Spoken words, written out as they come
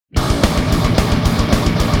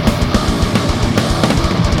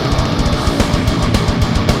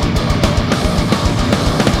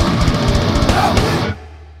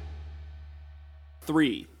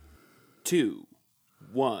3, 2,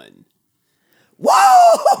 1.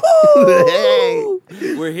 Whoa! Hey.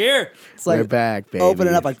 We're here. It's like we're back, baby.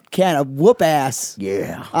 opening up a can of whoop ass.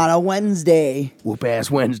 Yeah. On a Wednesday. Whoop ass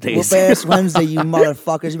Wednesdays. Whoop ass Wednesday, you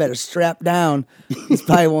motherfuckers. You better strap down. These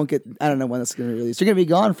probably won't get, I don't know when it's going to be released. You're going to be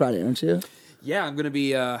gone Friday, aren't you? Yeah, I'm going to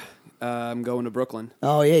be, I'm going to Brooklyn.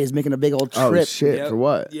 Oh, yeah, he's making a big old trip. Oh, shit. Yep. For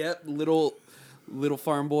what? Yep, little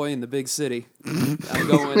farm boy in the big city. I'm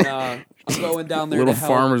going down there Little to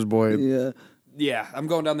help. farmer's boy. Yeah. Yeah, I'm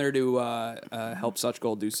going down there to help Such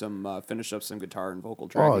Gold do some finish up some guitar and vocal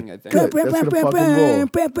tracking. I think. good. That's what a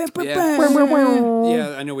fucking roll.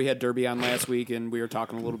 Yeah, I know we had Derby on last week, and we were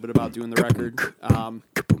talking a little bit about doing the record.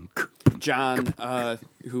 John,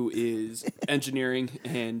 who is engineering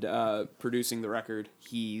and producing the record,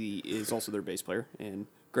 he is also their bass player and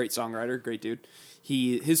great songwriter, great dude.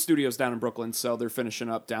 His studio's down in Brooklyn, so they're finishing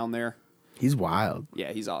up down there. He's wild.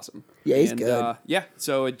 Yeah, he's awesome. Yeah, he's good. Yeah,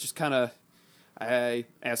 so it just kind of, I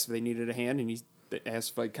asked if they needed a hand, and he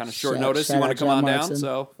asked if I kind of short notice, you want to come on down?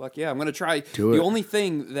 So, fuck yeah, I'm going to try. Do it. The only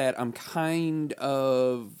thing that I'm kind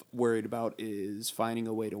of worried about is finding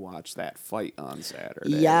a way to watch that fight on Saturday.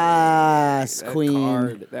 Yes,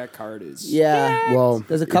 Queen. That card is... Yeah. Well,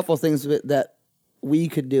 There's a couple things that we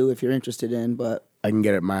could do if you're interested in, but I can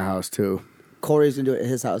get it at my house, too. Corey's going to do it at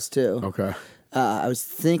his house, too. Okay. I was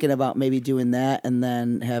thinking about maybe doing that and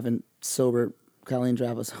then having sober Colleen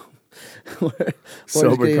drive us home.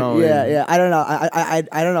 Sober Colleen. Yeah. I don't know. I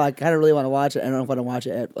don't know. I kind of really want to watch it. I don't know if I want to watch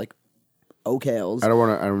it at like O'Kale's.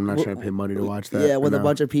 I'm not trying to pay money to watch that. Yeah, with a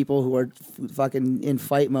bunch of people who are fucking in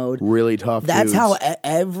fight mode. Really tough. That's dudes. how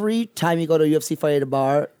every time you go to a UFC fight at a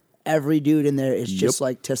bar, every dude in there is just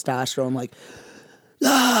like testosterone, like.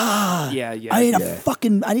 Yeah. I need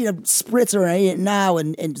a spritzer. I need it now.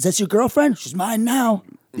 And is this your girlfriend? She's mine now.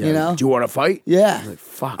 Yeah. You know? Do you want to fight? Yeah. Like,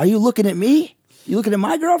 fuck. Are you looking at me? You looking at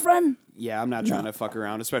my girlfriend? Yeah, I'm not trying to fuck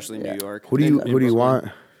around, especially in New York. Who do you want?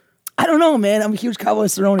 I don't know, man. I'm a huge Cowboy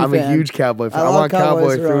Cerrone fan. I'm a huge Cowboy fan. I love want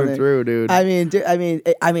Cowboy through Cerrone. and through, dude. I mean,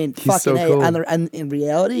 He's fucking so A, cool. and in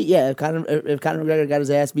reality, yeah, if Conor McGregor got his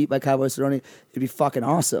ass beat by Cowboy Cerrone, it'd be fucking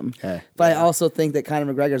awesome. Yeah. But I also think that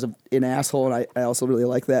Conor McGregor's an asshole, and I also really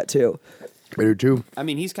like that too. I do too. I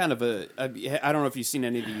mean, he's kind of I don't know if you've seen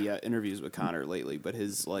any of the interviews with Conor lately, but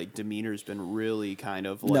his like demeanor's been really kind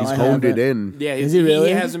of like... No, He's I honed haven't. it in. Yeah, Is he really?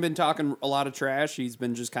 He hasn't been talking a lot of trash. He's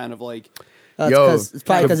been just kind of like... It's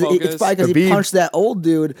probably because he Khabib- punched that old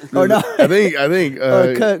dude. Or no, I think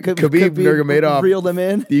Khabib Nurmagomedov reeled him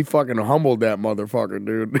in. He fucking humbled that motherfucker,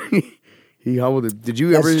 dude. He humbled it. Did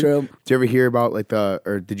you ever? true. Did you ever hear about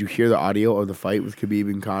did you hear the audio of the fight with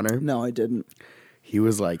Khabib and Conor? No, I didn't. He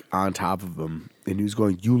was like on top of him, and he was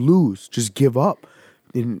going, "You lose, just give up."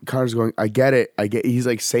 And Conor's going, "I get it, I get." He's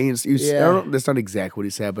like saying, I don't know, that's not exactly what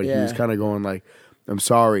he said, but he was kind of going like, "I'm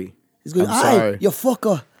sorry." He's going, I'm sorry. you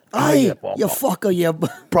fucker. Aye, you fucker, you.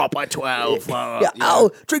 Proper 12.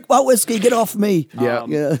 Oh, drink my whiskey, get off me.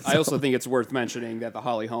 Yeah. I also think it's worth mentioning that the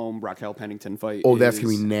Holly Holm Raquel Pennington fight. Oh, that's is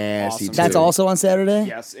gonna be nasty, awesome. too. That's also on Saturday?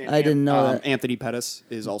 Yes, and I didn't know that. Anthony Pettis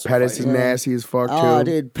is also. Pettis is fighting. nasty as fuck too. Oh,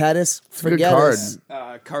 dude, Pettis, It's a good forget card. us.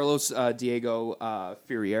 Carlos Diego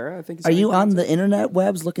Ferreira, I think. Is Are you on the internet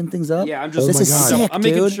webs looking things up? Yeah, I'm just. This is God. sick, I'm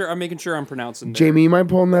dude. making sure I'm pronouncing. Jamie, you mind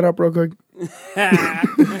pulling that up real quick?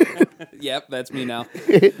 Yep, that's me now.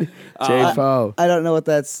 J-Fo. I don't know what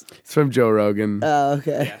that's. It's from Joe Rogan. Oh,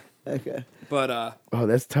 okay. Yeah. Okay. But Oh,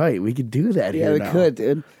 that's tight. We could do that Yeah, here we now. could,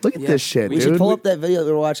 dude. Look at Yeah, this shit, we We dude. should pull up that video that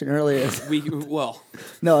we were watching earlier. well,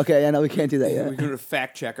 No, okay, yeah, no, we can't do that we're yet. going to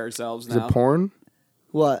fact check ourselves Is now. it porn?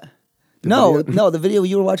 What? No, video? no, the video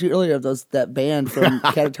you were watching earlier of that band from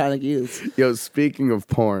Catatonic Youth. Yo, speaking of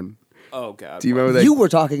porn, Oh God. do you remember that? You were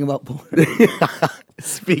talking about porn.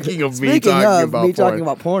 Speaking of me Speaking talking of about me porn. talking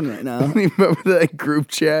about porn right now. You remember that group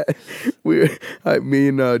chat? Me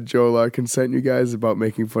and Joe Larkin sent you guys about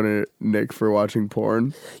making fun of Nick for watching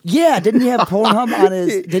porn. Yeah, didn't he have Pornhub on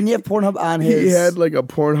his? Didn't he have Pornhub on his? He had like a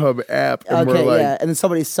Pornhub app, and Okay, we're like, yeah, and then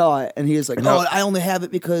somebody saw it, and he was like, "Oh, I only have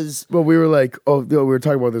it because." well, we were like, oh, no, we were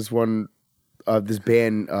talking about this one. This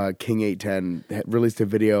band King 810 had released a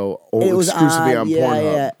video It was exclusively on Pornhub.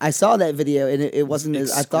 Yeah, I saw that video, and it wasn't as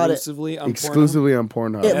I thought it. Exclusively on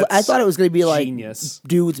Pornhub? On Pornhub. I thought it was going to be like genius.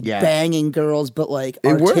 dudes Yeah. banging girls, but like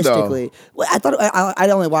They were, though. artistically. Well, I thought I'd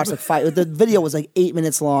only watched like 5. The video was like 8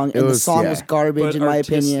 minutes long, and the was- song yeah. was garbage But in my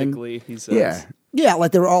opinion. artistically, he says. Yeah. Yeah,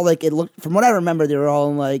 like they were all like it looked. From what I remember, they were all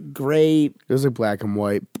in like gray. It was like black and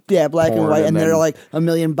white. Yeah, black and porn, white, and then- they're like a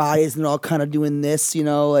million bodies, and they're all kind of doing this,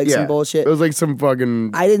 like some bullshit. It was like some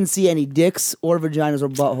fucking. I didn't see any dicks or vaginas or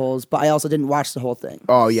buttholes, but I also didn't watch the whole thing.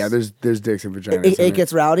 Oh yeah, there's dicks and vaginas. It, in it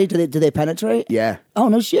gets rowdy. Do they penetrate? Yeah, Oh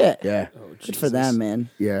no shit. yeah, Good for them, man.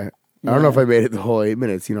 yeah. I don't know if I made it the whole 8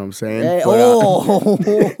 minutes. You know what I'm saying? Hey,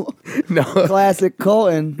 But, no, classic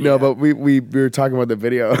Colton. no. But we were talking about the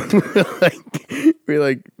video.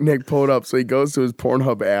 Nick pulled up, so he goes to his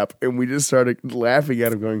Pornhub app, and we just started laughing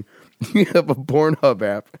at him, going, "You have a Pornhub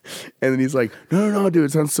app?" And then he's like, "No, dude,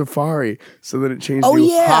 it's on Safari." So then it changed Oh, to,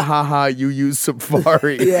 yeah. "Ha ha ha, you use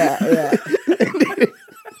Safari." Yeah.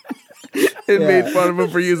 It made fun of him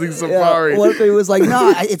for using Safari. Yeah. What if he was like,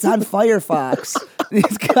 no, it's on Firefox?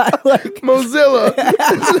 He's got like Mozilla.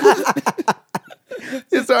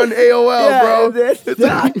 It's on AOL, bro.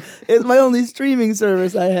 It's my only streaming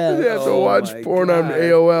service I have. You have to watch my porn on God.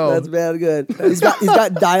 AOL. That's bad good. He's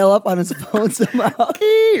got dial up on his phone somehow.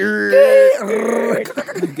 You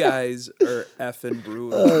guys are effing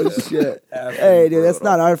brutal. Oh shit! Effing Hey, dude, that's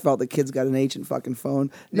brutal. not our fault. The kid's got an ancient fucking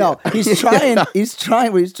phone. No, he's trying. He's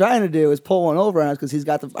trying. What he's trying to do is pull one over on us because he's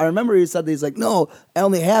got the. I remember he said that he's like, no, I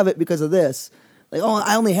only have it because of this. Like, oh,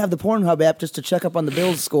 I only have the Pornhub app just to check up on the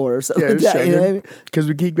Bills score or something like that. You know what I mean? Because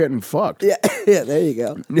we keep getting fucked. Yeah, yeah. There you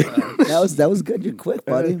go. That was good. You're quick,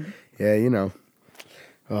 buddy. Yeah, you know.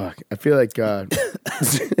 I feel like.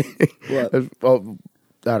 What? Well,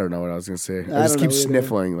 I don't know what I was gonna say. I just don't keep know either.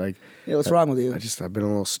 sniffling. Like, Yeah, what's wrong with you? I've been a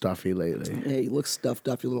little stuffy lately. Hey, you look stuffed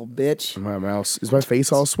up, you little bitch. My mouth is my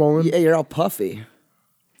face all swollen. Yeah, you're all puffy.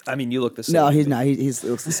 I mean, you look the same. No, to he's me. not. He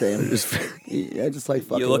looks the same. I just like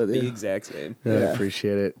fucking You look with the you. exact same. I Yeah.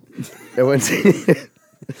 appreciate it. It went.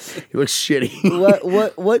 He looks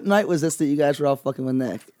shitty. What night was this that you guys were all fucking with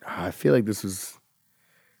Nick? I feel like this was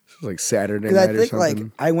like Saturday Because night I think or something.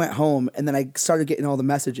 like I went home and then I started getting all the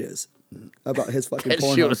messages about his fucking that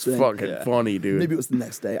Pornhub shit was thing. fucking funny, dude. Maybe it was the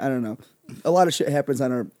next day. I don't know. A lot of shit happens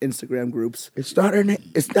on our Instagram groups. It's not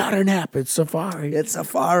an app. It's Safari. It's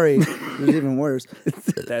Safari. It's even worse.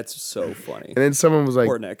 That's so funny. And then someone was like,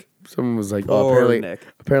 Poor Nick. oh, Poor Nick.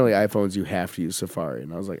 apparently iPhones you have to use Safari,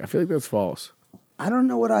 and I was like, I feel like that's false. I don't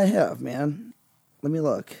know what I have, man. Let me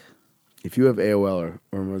look. If you have AOL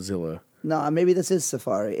or Mozilla, No, maybe this is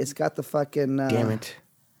Safari. It's got the fucking. damn it,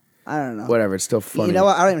 I don't know. whatever. It's still funny. You know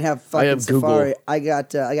what? I don't even have fucking have Google. Safari. I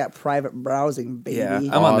got private browsing, baby. Yeah,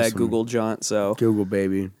 I'm on that Awesome. Google jaunt, so Google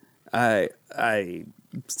baby. I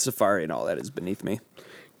Safari and all that is beneath me.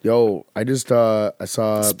 Yo, I just I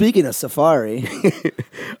saw Speaking of Safari,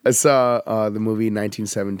 the movie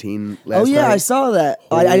 1917 last oh yeah, night. I saw that.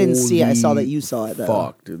 I didn't see it. I saw that you saw it. Though.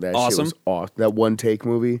 Fuck, dude, that shit Awesome. was awesome. That one take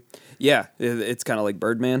movie. Yeah, it's kind of like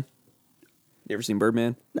Birdman. You ever seen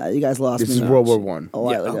Birdman? Nah, you guys lost This me. is World War One. a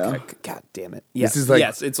while Yeah. ago. Okay. God damn it. Yes. is like-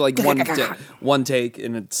 yes. It's like one take,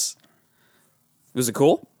 and it's. Was it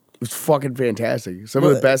cool? It was fucking fantastic. Some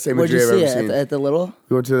of the best Where'd you imagery I've see ever it? seen. At the little?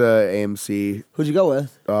 We went to the AMC. Who'd you go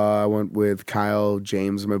with? I went with Kyle,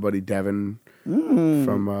 James, and my buddy Devin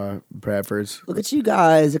from Bradford's. Look at you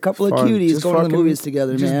guys, a couple of Fun. cuties Just going to the fucking- movies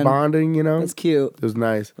together, just man. bonding, you know. That's cute. It was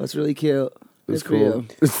nice. That's really cute. It was Good for cool. you.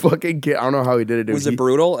 This fucking kid. I don't know how he did it. Dude. Was it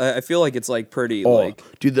brutal? I feel like it's like pretty like.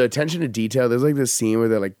 Dude, the attention to detail. There's like this scene where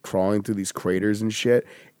they're like crawling through these craters and shit,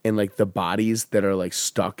 and like the bodies that are like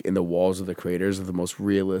stuck in the walls of the craters are the most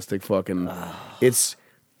realistic fucking. It's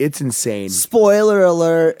insane. Spoiler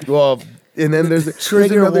alert. Well, and then there's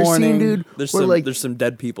Trigger another warning. scene, dude. There's where, some there's some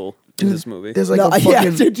dead people in this movie. There's like No, a fucking. yeah,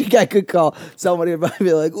 dude, you got good call. Somebody would probably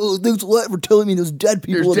be like, "Oh, thanks a lot for telling me there's dead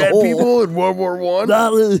people There's in dead the hole." people in World War One.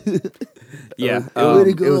 Yeah,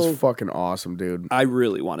 Way to It was go. fucking awesome, dude. I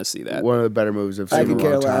really want to see that. One of the better movies I've I seen in could a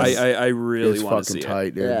long care time. less. I really It's want to see fucking tight,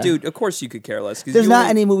 it, dude. Yeah. dude. Of course, you could care less. 'Cause There's you not only,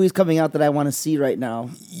 any movies coming out that I want to see right now.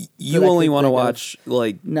 You that I only could want to think of. watch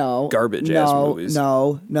like No. garbage no, ass movies.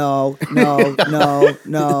 No, no,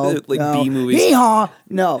 no. Like no. B movies. Hee-haw!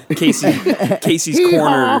 No. Casey's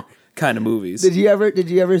Corner kind of movies. Did you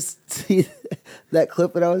ever see that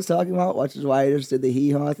clip that I was talking about? Which is why I just did the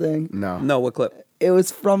hee-haw thing. No. No, what clip? It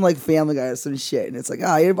was from like Family Guy or some shit, and it's like,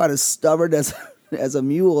 you're about as stubborn as a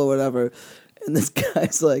mule or whatever. And this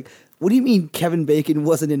guy's like, what do you mean Kevin Bacon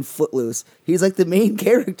wasn't in Footloose? He's like the main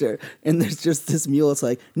character. And there's just this mule. It's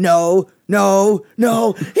like, no,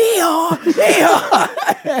 hee-haw, hee-haw.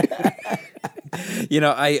 You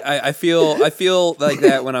know, I feel like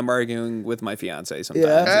that when I'm arguing with my fiance sometimes.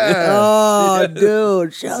 Yeah. Oh,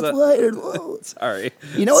 dude. Shots So- fired. Whoa. Sorry.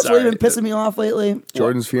 You know what's Sorry. really been pissing me off lately?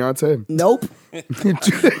 Jordan's fiance. Nope.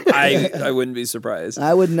 I wouldn't be surprised.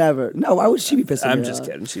 I would never. No, why would she be pissing me I'm off? just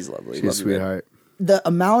kidding. She's lovely. She's a Love you, babe. sweetheart. the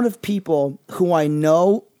amount of people who I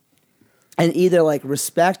know and either like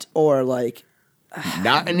respect or like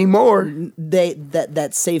not anymore. That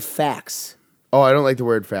say facts. Oh, I don't like the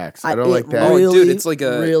word facts. I don't like that. Really, dude, it's like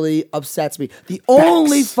really upsets me. The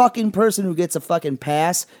only fucking person who gets a fucking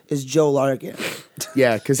pass is Joe Larkin.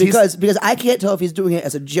 Yeah, because I can't tell if he's doing it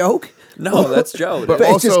as a joke. No, that's Joe. But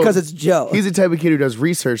it's just because it's Joe. He's the type of kid who does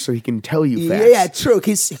research so he can tell you facts. Yeah, true.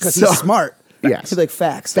 Because he's smart. Yes. He's like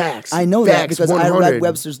facts. Facts. I know Facts, that because 100. I read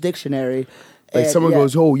Webster's dictionary. Like someone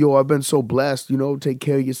goes, "Oh, yo, I've been so blessed. You know, take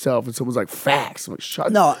care of yourself." And someone's like, "Facts." I'm like,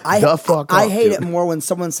 "Shut the fuck up." I hate it more when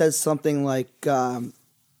someone says something like, "Oh,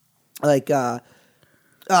 well,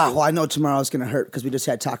 I know tomorrow's gonna hurt because we just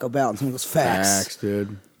had Taco Bell." And someone goes, "Facts." Facts,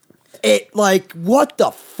 dude. It like what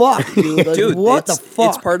the fuck, dude? Like, Dude, what the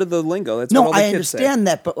fuck? It's part of the lingo. That's no, what all the I kids understand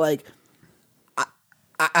that, but like,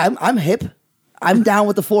 I'm hip. I'm down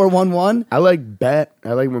with the 411. I like bet.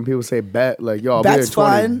 I like when people say bet. Like, yo, I'll be there That's 20.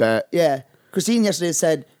 fine. Bet. Yeah. Christine yesterday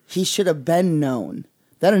said he should have been known.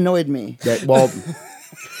 That annoyed me.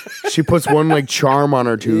 She puts one like charm on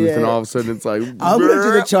her tooth, and all of a sudden it's like, I'm gonna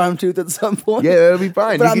do the charm tooth at some point. Yeah, that'll be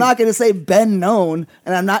fine. But I'm not gonna say been known,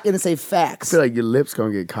 and I'm not gonna say facts. I feel like your lips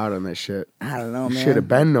gonna get caught on that shit. I don't know, man. Should have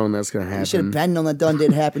been known that's gonna happen. You should have been known that done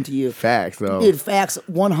didn't happen to you. Facts though. Dude, facts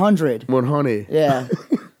 100. 100. Yeah.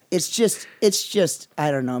 It's just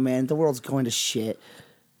I don't know, man. The world's going to shit.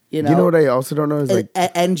 You know what I also don't know is like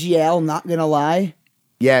NGL, not gonna lie.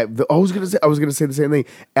 Yeah, I was gonna say the same thing.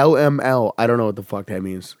 LML, I don't know what the fuck that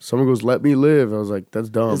means. Someone goes, "Let me live." I was like, "That's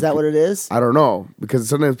dumb." Is that what it is? I don't know because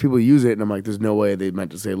sometimes people use it, and I'm like, "There's no way they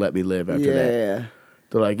meant to say let me live." After that, Yeah.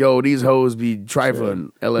 they're like, "Yo, these hoes be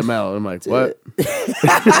trifling." LML. I'm like, "What?"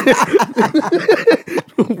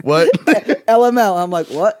 What? LML. I'm like,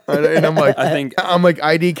 what? And I'm like, I'm like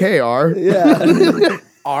IDKR. Yeah.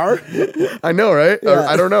 R? I know, right? Yeah.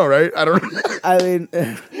 I don't know, right? I don't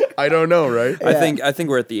know, right? Yeah. I think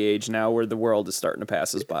we're at the age now where the world is starting to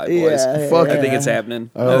pass us by, boys. Yeah, Fuck. I think it's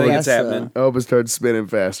happening. Oh, I think it's happening. I hope it starts spinning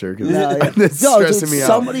faster because it's stressing me out.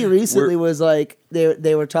 Somebody recently was like,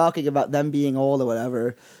 they were talking about them being old or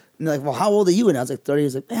whatever. And they're like, well, how old are you? And I was like, 30.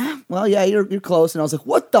 He's like, well, yeah, you're close. And I was like,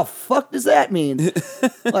 what the fuck does that mean?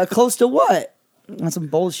 Like, close to what? That's some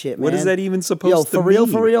bullshit, man. What is that even supposed to mean?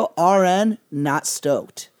 For real, RN, not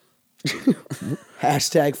stoked.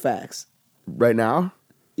 Hashtag facts. Right now?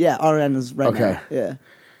 Yeah, RN is right Okay. now. Yeah.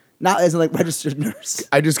 Not as like registered nurse.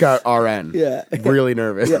 I just got RN. Yeah. Really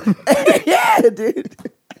nervous. Yeah, yeah dude.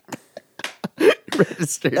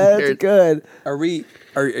 Registered That's nurse. good. Are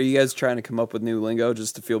you guys trying to come up with new lingo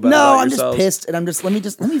just to feel better No, about I'm yourselves? just pissed, and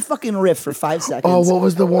let me fucking riff for 5 seconds. Oh, what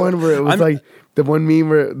was the one where it was like the one meme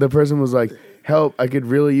where the person was like, "Help! I could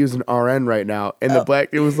really use an RN right now," and the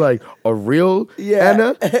black dude was like, "A real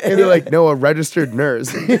Anna?" And they're like, "No, a registered nurse."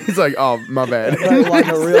 He's like, "Oh, my bad." I want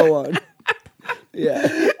a real one. Yeah.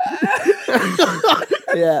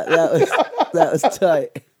 Yeah, that was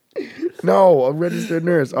tight. No, a registered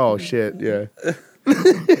nurse. Oh shit, yeah.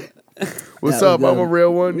 What's up? I'm a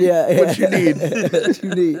real one. Yeah. What you need? What you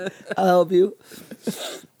need? I'll help you.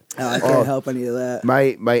 Oh, I can't help any of that.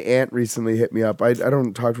 My aunt recently hit me up. I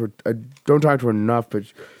don't talk to her. I don't talk to her enough, but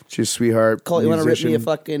she's a sweetheart. Colt, you want to rip me a musician. You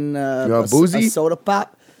fucking want boozy? a soda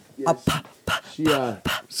pop? A pop.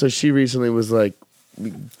 So she recently was like,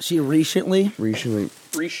 She recently. Recently.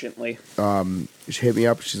 She hit me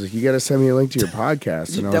up. She's like, "You got to send me a link to your podcast."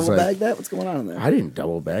 Did you and I was double like, bag that? What's going on in there? I didn't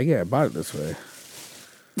double bag it. I bought it this way.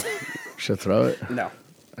 Should I throw it? No.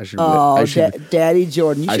 I should. Oh, I should. Daddy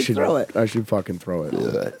Jordan, you should throw it. I should fucking throw it.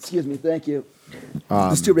 Excuse me, thank you.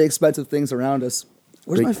 There's too many expensive things around us.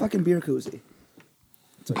 Where's my fucking beer koozie?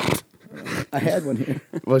 It's like, I had one here.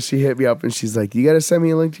 Well, she hit me up and she's like, "You got to send me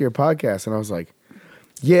a link to your podcast." And I was like,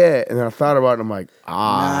 "Yeah." And then I thought about it and I'm like,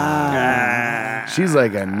 She's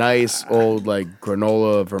like a nice old like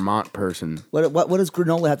granola Vermont person. What does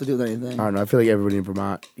granola have to do with anything? I don't know. I feel like everybody in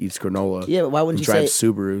Vermont eats granola. Yeah, but why wouldn't you drive say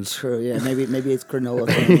Subarus? True. Yeah, maybe it's granola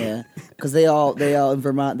thing. Yeah, because they all in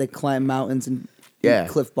Vermont they climb mountains and eat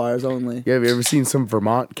Cliff Bars only. Yeah, have you ever seen some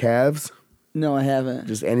Vermont calves? No, I haven't.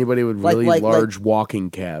 Just anybody with really large walking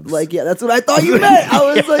calves. Like, yeah, that's what I thought you meant.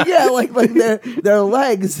 I was like, yeah, like their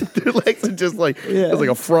legs. Their legs are just like there's like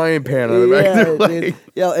a frying pan on the back of their leg.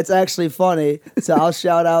 Yo, it's actually funny. So I'll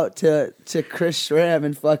shout out to Chris Schramm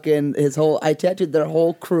and fucking his whole. I tattooed their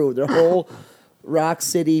whole crew, their whole Rock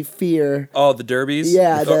City Fear. Oh, the derbies.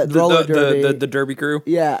 Yeah, the roller derby. The derby crew.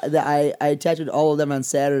 Yeah, I tattooed all of them on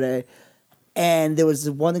Saturday. And there was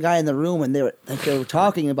one guy in the room, and they were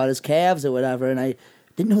talking about his calves or whatever, and I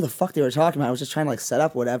didn't know who the fuck they were talking about. I was just trying to like set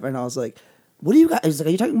up whatever, and I was like, "What are you guys?" He's like, "Are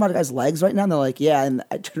you talking about a guy's legs right now?" And they're like, "Yeah." And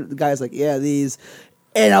the guy's like, "Yeah, these."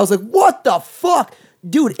 And I was like, what the fuck?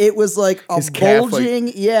 Dude, it was like a His calf, bulging.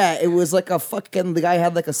 It was like a fucking. The guy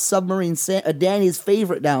had like a submarine, a Danny's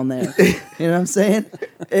favorite down there. You know what I'm saying?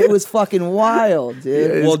 It was fucking wild,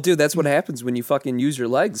 dude. Well, dude, that's what happens when you fucking use your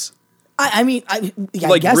legs. I mean, I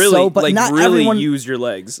Like guess really, so, but like not really everyone. use your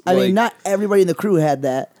legs. I mean, not everybody in the crew had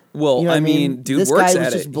that. Well, You know what I mean, dude this works guy was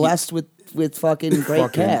at just it. blessed with fucking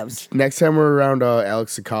great calves. Next time we're around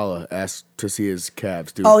Alex Sakala, ask to see his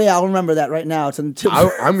calves, dude. Oh yeah, I'll remember that right now. It's I'm gonna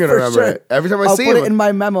for remember sure. it every time I I'll see put him. it in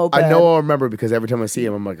my memo pad. I know I'll remember because every time I see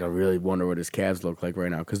him, I'm like, I really wonder what his calves look like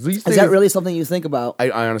right now. Because these Is things, that really something you think about?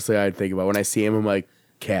 I honestly, I think about when I see him, I'm like,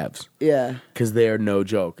 calves, Yeah. because they are no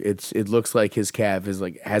joke. It looks like his calf is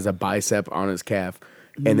like has a bicep on his calf,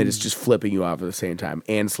 and then it's just flipping you off at the same time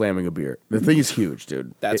and slamming a beer. The thing is huge,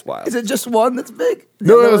 dude. That's wild. Is it just one that's big?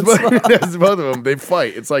 No, The it was other one's both, small? it's both of them. They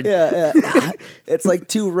fight. It's like Yeah. It's like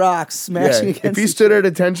two rocks smashing If against he each stood at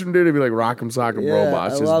attention, dude, it'd be like Rock'em Sock'em Yeah,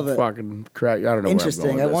 Robots. I Just love it. fucking crack. I don't know.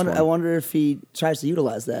 Interesting. Where I'm going with I this one. wonder if he tries to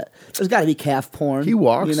utilize that. There's got to be calf porn. He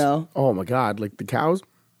walks. You know? Oh my god, like the cows.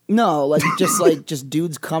 No, like just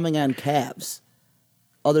dudes coming on calves.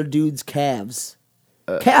 Other dudes' calves.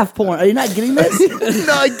 Calf porn. Are you not getting this?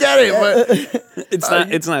 No, I get it, but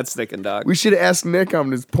It's not sticking, dog. we should ask Nick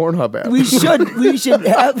on his Pornhub app. We should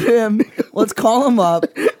have him. Let's call him up.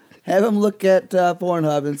 Have him look at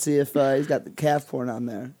Pornhub and see if he's got the calf porn on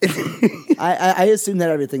there. I assume that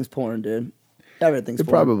everything's porn, dude. Everything's It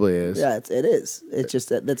porn. probably is. Yeah, it is. It's just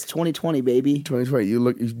that's 2020, baby. 2020.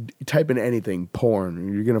 You type in anything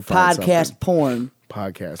porn, you're gonna find Podcast something. porn.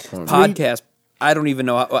 Podcast porn. Podcast. I don't even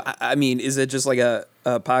know. I mean, is it just like a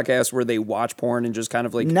podcast where they watch porn and just kind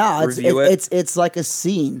of like No, review it? it's like a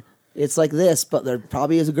scene. It's like this, but there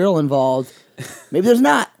probably is a girl involved. Maybe there's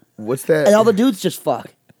not. What's that? And all the dudes just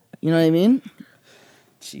fuck. You know what I mean?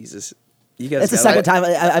 Jesus, you guys. It's the second time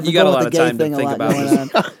I've been you got going a with lot the of gay time to thing a think lot about going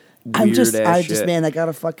this. on. I just, shit. man, I got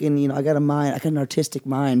a fucking, I got a mind. I got an artistic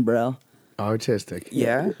mind, bro. Artistic.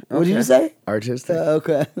 Yeah. What did you okay. say? Artistic.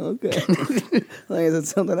 Okay. Like, is it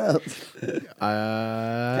something else? Can I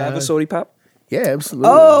have a sody pop? Yeah, absolutely.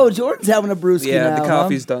 Oh, Jordan's having a brewski Yeah, now, the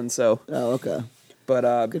coffee's done. So, Oh, okay.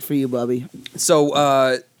 but Good for you, Bubby.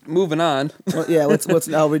 so moving on. Well, yeah, what's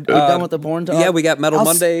now? We're done with the porn talk? Yeah, we got Metal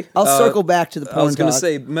Monday. I'll circle back to the porn I was gonna talk.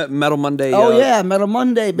 say Metal Monday. Oh, yeah, Metal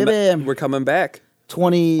Monday, baby. we're coming back.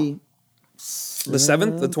 20. The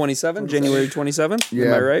 7th, the 27th, January 27th. Yeah.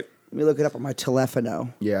 Am I right? Let me look it up on my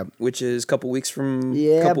telefono. Yeah. Which is a couple weeks from.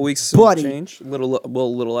 Yeah, couple weeks buddy. change. Little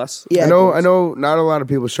less. Yeah, I know. Not a lot of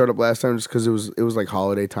people showed up last time just because it was like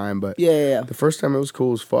holiday time. But Yeah. the first time it was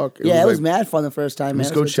cool as fuck. It was like, mad fun the first time, man.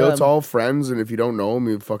 Just It go was a good chill. time. It's all friends, and if you don't know them,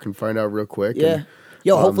 you fucking find out real quick. Yeah. And,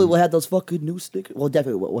 Yo, hopefully we'll have those fucking new stickers. Well,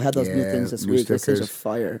 definitely we'll have those new Yeah, things this new week. Those things are stickers.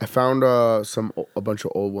 fire. I found a bunch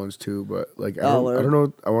of old ones too, but like I Oh, don't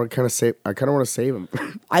know. I want to kind of save. I kind of want to save them.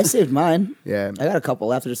 I saved mine. Yeah. I got a couple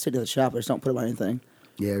left. I just sit at the shop. I just don't put them on anything.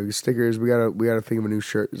 Yeah, stickers. We gotta think of a new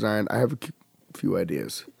shirt design. I have a few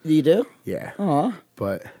ideas. You do? Yeah, Aw.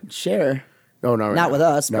 but Share. no, not right Not now. with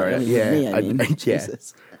us, Not but right I mean, now. with me, I mean. yeah,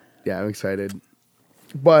 Jesus. yeah. I'm excited.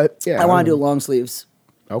 But yeah, I want to do don't long sleeves.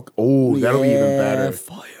 know. Oh, that'll be even better.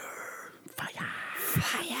 Fire.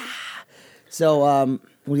 So,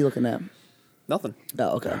 what are you looking at? Nothing.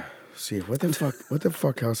 Oh, okay. See what the fuck? What the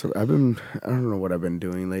fuck else? I've been. I don't know what I've been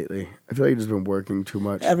doing lately. I feel like I've just been working too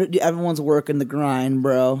much. Everyone's working the grind,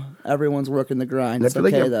 bro. Everyone's working the grind. And It's I feel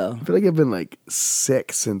okay, like though. I feel like I've been like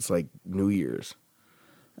sick since like New Year's.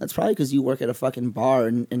 That's probably because you work at a fucking bar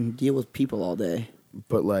and deal with people all day.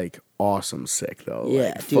 But like awesome sick though.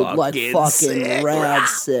 Yeah, like, dude, like fucking sick. rad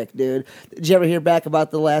sick, dude. Did you ever hear back about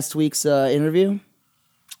the last week's interview?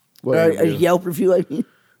 What Or interview? Yelp review, I mean?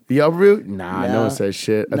 The Yelp review? Nah, no No, one says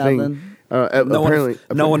shit. I nothing. think No apparently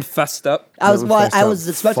one. No one fessed up. I was No one fessed up.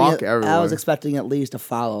 expecting Fuck I everyone. was expecting at least a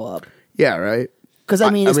follow up. Yeah, right. Because I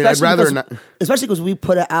mean, I'd especially rather because, not. especially because we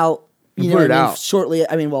put it out. You know put what it I mean? out. Shortly.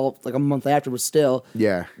 I mean, well, like a month afterwards. Still,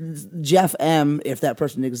 Yeah, Jeff M, if that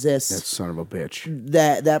person exists, that son of a bitch.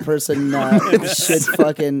 that person should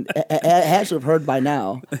fucking had to have heard by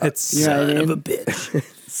now. It's You know what I mean? of a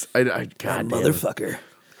bitch, I God damn it. motherfucker.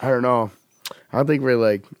 I don't know. I don't think we're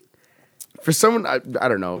like for someone. I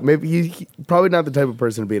don't know. Maybe he probably not the type of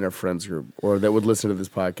person to be in our friends group or that would listen to this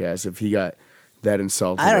podcast if he got that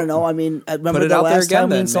insulted. I don't know. I mean, I remember Put it the out there last again time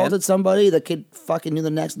we then, insulted man. somebody. The kid fucking knew the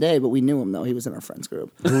next day, but we knew him though. He was in our friends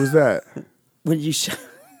group. Who was that? When you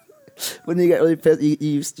when you got really pissed,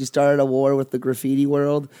 you started a war with the graffiti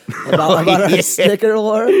world about our yeah. sticker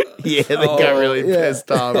war. Yeah, they got really yeah. pissed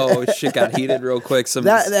off. Oh, shit got heated real quick.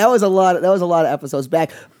 That was a lot. That was a lot of episodes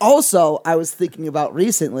back. Also, I was thinking about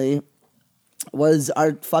recently was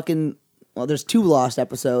our fucking Well, there's 2 lost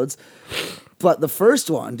episodes. But the first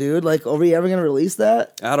one, dude, like, are we ever going to release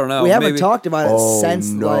that? I don't know. We haven't Maybe. talked about it since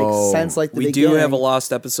no. the We beginning. do have a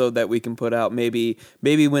lost episode that we can put out. Maybe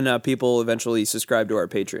when people eventually subscribe to our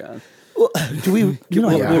Patreon. Well, do we? You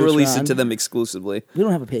don't have a We'll release it Patreon. to them exclusively. We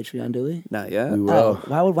don't have a Patreon, do we? Not yet. We will.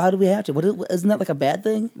 Oh, why do we have to? Isn't that like a bad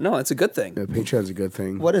thing? No, it's a good thing. Yeah, Patreon's a good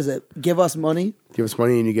thing. What is it? Give us money? Give us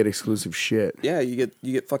money and you get exclusive shit. Yeah, you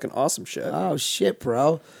get fucking awesome shit. Oh shit,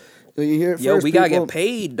 bro! You hear it Yo, first, we gotta people. get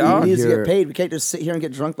paid, We dog. need to Here. get paid. We can't just sit here and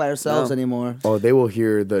get drunk by ourselves No. anymore. Oh, they will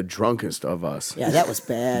hear the drunkest of us. Yeah, that was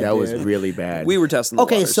bad. That was dude. really bad. We were testing the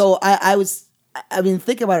Okay, waters. so I mean,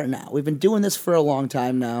 think about it now. We've been doing this for a long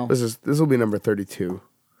time now. This will be number 32.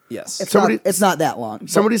 yes. It's not that long.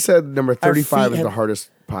 Somebody said number 35 feet is the have-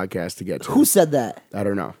 hardest podcast to get to. Who said that? I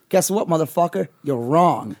don't know. Guess what, motherfucker? You're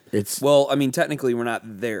wrong. It's Well, I mean, technically, we're not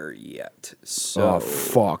there yet. So oh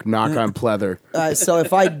fuck, knock on pleather. So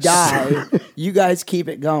if I die, you guys keep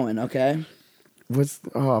it going, okay?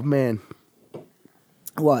 Oh man,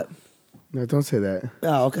 What? no, don't say that.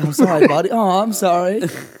 Oh, okay. I'm sorry, buddy. Oh, I'm sorry. I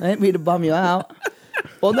didn't mean to bum you out.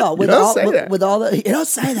 Well, no, with don't all say that. with all the you don't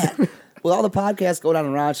say that. With all the podcasts going on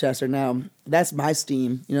in Rochester now, that's my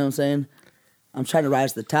steam. You know what I'm saying? I'm trying to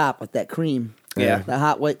rise to the top with that cream. Yeah. The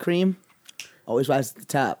hot white cream. Always rise to the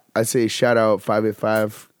top. I say shout out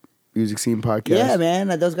 585 Music Scene Podcast. Yeah, man.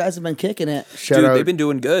 Those guys have been kicking it. Shout dude, out, they've been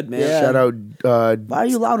doing good, man. Yeah. shout out. Why are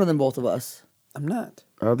you louder than both of us? I'm not.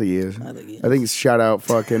 I don't think he is. I think he is. I think it's shout out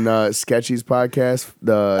fucking Sketchy's podcast,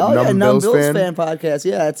 the Oh, Numb yeah, Bills, Numb Bills fan. podcast.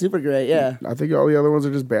 Yeah, it's super great. Yeah. I think all the other ones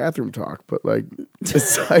are just bathroom talk, but like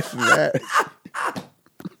aside from that,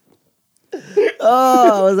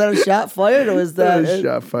 Oh, was that a shot fired or was that? that was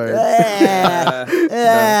shot fired.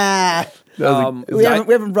 Ah. We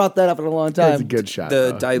haven't brought that up in a long time. That's a good shot.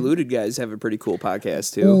 The though. Diluted guys have a pretty cool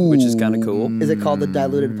podcast too, which is kind of cool. Is it called the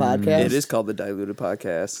Diluted Podcast? It is called the Diluted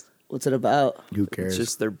Podcast. What's it about? Who cares? It's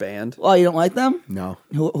just their band. Oh, you don't like them? no.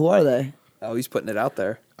 Who are they? Oh, he's putting it out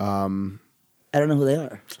there. I don't know who they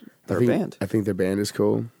are. They're I think, a band. I think their band is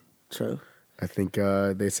cool. True. I think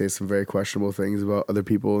they say some very questionable things about other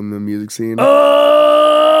people in the music scene,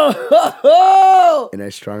 Oh! and I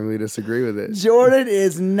strongly disagree with it. Jordan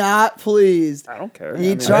is not pleased. I don't care. He I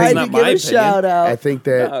mean, tried that's to not give my a opinion. shout out. I think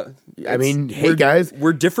that. I mean, hey guys,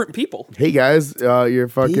 we're different people. your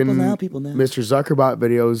fucking People now. Mr. Zuckerbot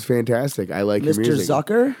video is fantastic. I like your Mr. music.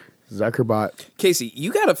 Zucker? Zuckerbot. Casey,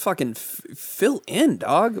 you gotta fucking fill in,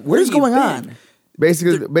 dog. Where What is you going been? on?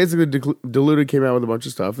 Basically, Diluted came out with a bunch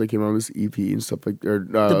of stuff. They came out with this EP and stuff like. Or,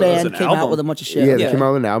 The an band came out album. with a bunch of shit. yeah, they Yeah. came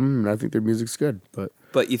out with an album, and I think their music's good. But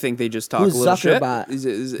But you think they just talk Who's a little shit?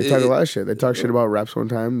 Zuckerbot? they talk a lot of shit. They talk shit about reps one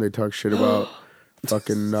time. They talk shit about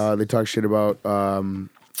fucking. They talk shit about Who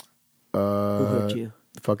hurt you?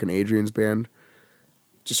 fucking Adrian's band.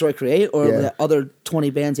 Destroy Create or Yeah. the other 20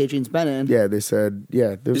 bands Adrian's been in? Yeah, they said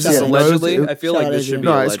yeah. There Is was- this yeah, no, it was- allegedly? it- I feel Shout like out this should Adrian. be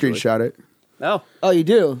no, I allegedly. screenshot it. No. Oh, you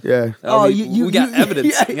do? Yeah, Oh, we got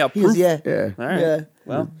evidence. Yeah, We got proof. Yeah. yeah. All right. Yeah.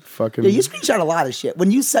 Well, Fucking. Yeah, you screenshot a lot of shit.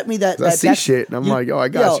 When you sent me that, I that see text, shit, and I'm like, oh, I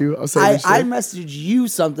got you. I'll send this I shit. messaged you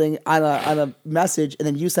something on a message, and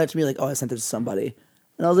then you sent it to me like, oh, I sent it to somebody,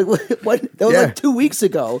 and I was like, what? That was Yeah. like 2 weeks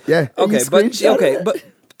ago. Yeah. And you okay, but screenshotted it? but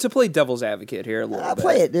to play devil's advocate here a little I'll bit.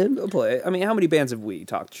 play it, dude. We'll play it. I mean, how many bands have we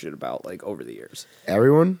talked shit about like over the years?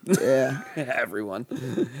 Everyone. Yeah.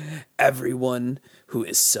 Everyone who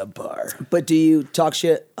is subpar. But do you talk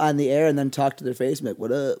shit on the air and then talk to their face and be like,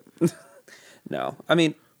 what up? No, I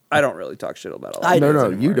mean, I don't really talk shit about a lot. I of No, bands no,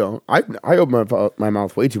 anymore. you don't. I open my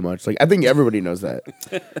mouth way too much. Like I think everybody knows that.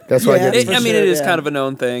 That's why Yeah, I get. for I mean, sure, it is yeah. kind of a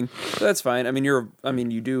known thing. But that's fine. I mean,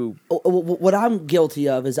 you do. What I'm guilty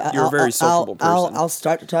of is You're a very sociable person. I'll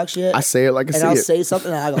start to talk shit. I say it like I and see I'll it. say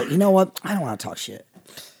something and I go, you know what? I don't want to talk shit.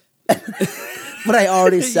 But I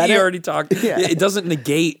already said you it. already talked. Yeah. It doesn't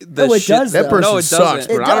negate the No, it shit. does, That though. person No, it sucks,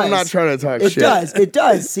 doesn't. but It I'm not does. trying to talk It shit. does. It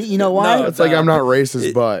does. See, you know why? No, It's like I'm not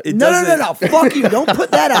racist, but it No, no, doesn't- no. Fuck you. Don't put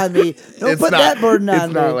that on me. Don't It's put not- that burden on me.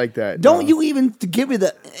 it's not like that, Don't no. you even give me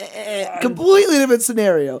the completely different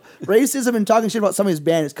scenario. Racism and talking shit about somebody's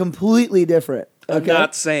band is completely different. I'm Okay?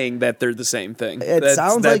 not saying that they're the same thing. It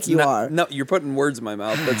sounds like you not- are. No, you're putting words in my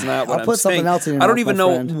mouth. That's not what I'll I'm put something saying. else in your I don't mouth, even my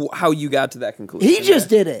know friend. how you got to that conclusion. He just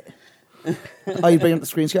did it. Oh, you bring up the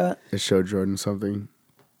screenshot? I showed Jordan something.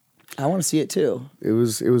 I want to see it too. It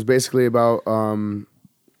was basically about Oh,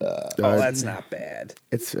 that's not bad.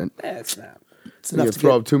 it's That's not. It's you enough to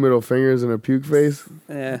throw get. up two middle fingers and a puke face.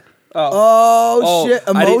 Eh. Oh, shit!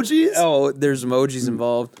 I didn't- Emojis? Oh, there's emojis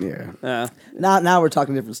involved. Yeah, Now we're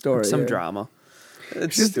talking a different story. Some here. drama.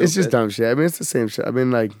 it's just dumb shit. I mean, it's the same shit. I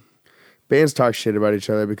mean, like bands talk shit about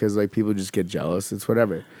each other because like people just get jealous. It's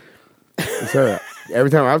whatever. It's all right. Every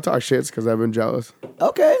time I've talked shit, it's because I've been jealous.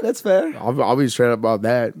 Okay, that's fair. I'll be straight up about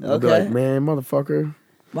that. I'll be Okay. like, man, motherfucker.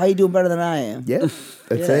 Why are you doing better than I am? Yeah,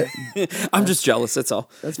 that's it. I'm just jealous. That's all.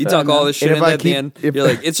 That's You fair talk all enough. this shit, And if and I at the keep- end, if- you're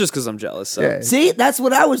like, it's just because I'm jealous. So. Yeah. See, that's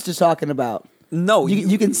what I was just talking about. No,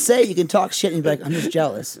 You can say, you can talk shit, and you be like, I'm just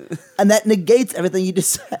jealous. And that negates everything you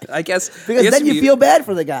just said. I guess Because I guess then you feel bad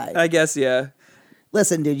for the guy. I guess yeah.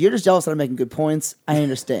 Listen, dude, you're just jealous that I'm making good points. I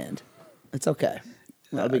understand. It's okay.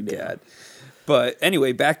 Not a big deal. God. But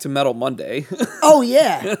anyway, back to Metal Monday. Oh,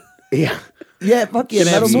 yeah. Yeah. Yeah, fuck yeah. Can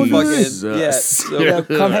have Metal some Monday. fucking- yeah, so- Yeah,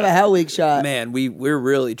 come have a Hell Week shot. Man, we're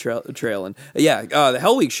really trailing. Yeah, the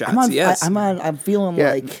Hell Week shots. Yes, I'm feeling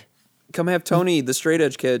Yeah. like come have Tony, the straight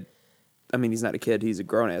edge kid. I mean, he's not a kid; he's a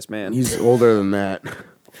grown ass man. He's older than that.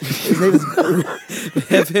 his name is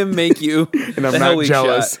Have him make you And I'm the Hell not Week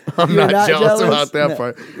jealous. shot. I'm You're not jealous about that No.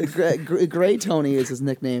 part. Gray Tony is his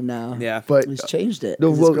nickname now. Yeah, But He's changed it.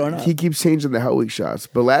 no, He's grown well, up. he keeps changing the Hell Week shots.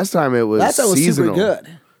 But last time it was That was seasonal. super good.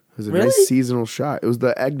 It was a Really? nice seasonal shot. It was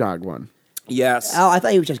the eggnog one. yes. Oh, I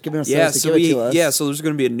thought he was just giving us Yeah, to so give it to us. so there's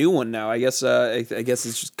going to be a new one now. I guess I guess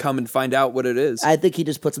it's just come and find out what it is. I think he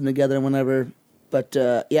just puts them together whenever. But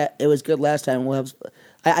yeah, it was good last time. We'll have.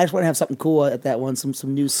 I just want to have something cool at that one. Some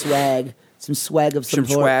new swag. Some swag of some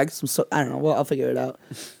Some sort. swag? I don't know. Well, I'll figure it out.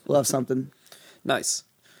 We'll have something. Nice,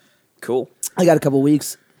 cool. I got a couple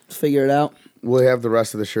weeks to figure it out. We'll have the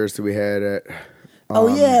rest of the shirts that we had at. Oh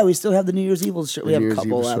yeah, we still have the New Year's Evil shirt. We the have New a Year's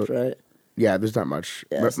couple Eve left, shirt. right? Yeah, there's not much.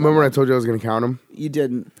 Yeah, it's Remember not when I told you I was going to count them? You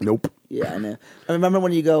didn't. Nope. Yeah, I know. I remember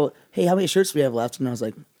when you go, "Hey, how many shirts do we have left?" And I was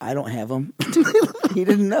like, "I don't have them." He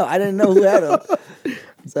didn't know. I didn't know who had them.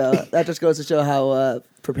 So that just goes to show how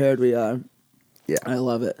prepared we are. Yeah. I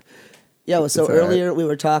love it. Yeah. Well, so It's all right. earlier we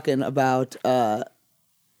were talking about.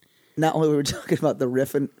 Not only were we talking about the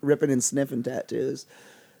Rippin and Sniffin tattoos.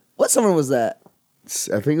 What summer was that?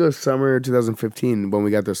 I think it was summer 2015 when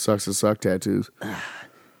we got the Sucks to Suck tattoos.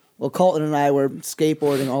 Well, Colton and I were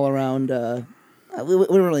skateboarding all around. We weren't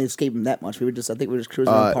really skating that much. I think we were just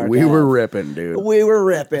cruising around Park We Ave. were ripping, dude. We were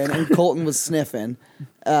ripping, and Colton was sniffing.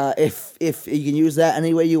 If you can use that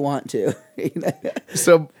any way you want to.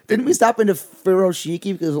 So Didn't we stop into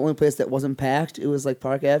Furoshiki because it was the only place that wasn't packed? It was like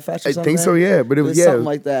Park Ave Fest or I something? think so, yeah. But it was, yeah, something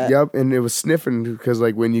like that. Yep, and it was sniffing because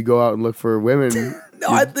like when you go out and look for women,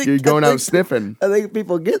 you're going out sniffing. I think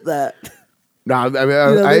people get that. No, I mean,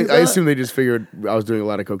 don't I think so? assume they just figured I was doing a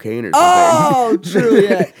lot of cocaine or something. Oh, true,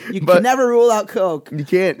 yeah. You But- can never rule out Coke. You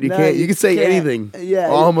can't. You No, can't. You you can say can't. anything. Yeah.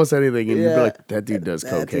 Almost anything, and you'd be Yeah. like, "That dude does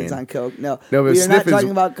That cocaine." dude's on Coke. No, No, but we are not sniffing's-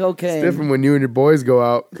 talking about cocaine. It's different when you and your boys go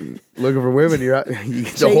out looking for women. You're out,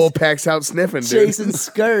 the whole pack's out sniffing, dude. Chasing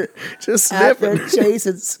skirt. Just After sniffing.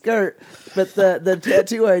 chasing skirt. But the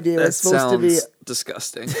tattoo idea That was supposed to be... sounds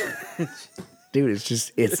disgusting. Dude,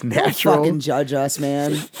 it's Don't natural. fucking judge us,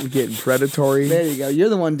 man. We're getting predatory. There you go. You're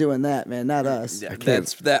the one doing that, man, not us. Yeah,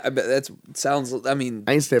 that sounds. I mean,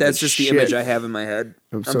 I ain't sniffing that's just the shit. image I have in my head.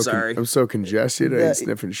 I'm sorry. I'm so congested. I Yeah, ain't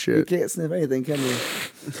sniffing You shit. can't sniff anything, can you?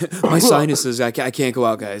 My sinuses. I can't go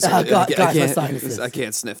out, guys. Oh, God, I my can't. sinuses. I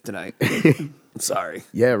can't sniff tonight. I'm sorry.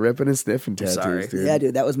 Yeah, ripping and sniffing tattoos, sorry. dude. Yeah,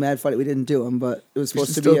 dude, that was mad funny. We didn't do them, but it was supposed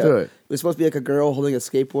to should be still do it. It was supposed to be like a girl holding a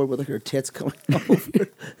skateboard with like her tits coming over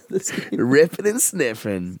the skateboard. Ripping and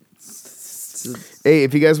sniffing. Hey,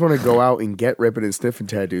 if you guys want to go out and get ripping and sniffing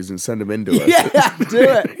tattoos and send them in to us. Yeah, do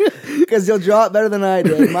it. Because you'll draw it better than I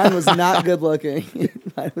did. Mine was not good looking.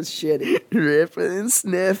 Mine was shitty. Ripping and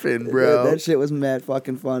sniffing, Dude, bro. that shit was mad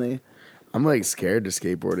fucking funny. I'm like scared to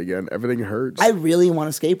skateboard again. Everything hurts. I really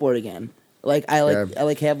want to skateboard again. Like I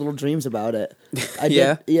Yeah. have little dreams about it. I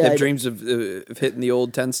Yeah. yeah. Have I dreams of hitting the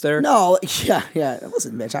old 10 stair. No, yeah.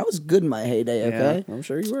 Listen, bitch, I was good in my heyday. Yeah, Okay. I'm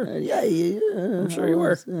sure you were. Yeah. I'm sure you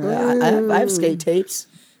were. I have skate tapes.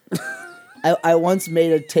 I once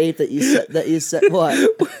made a tape that you said what?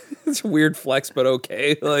 It's a weird flex, but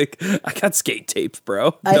okay. Like I got skate tapes,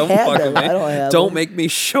 bro. I Don't had fuck them. with me. I don't have Don't them. make me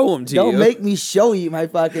show them to you. Don't make me show you my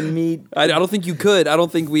fucking meat. I don't think you could. I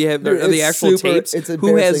don't think we have Dude, the it's actual super- tapes. It's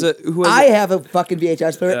Who has a? embarrassing. Who has I have a fucking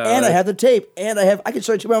VHS player, and I Uh, have the tape, and I can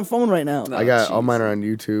show it to you on my phone right now. I got all mine are on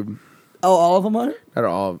YouTube. Oh, all of them are. Not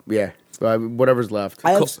all. Yeah. Whatever's left.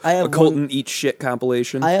 I a have Colton one, eat shit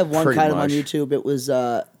compilation? I have one Pretty kind of on much. YouTube. It was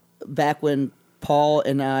back when Paul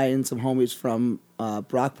and I and some homies from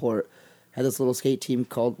Brockport had this little skate team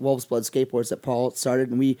called Wolf's Blood Skateboards that Paul started,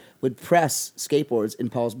 and we would press skateboards in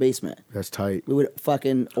Paul's basement. That's tight. We would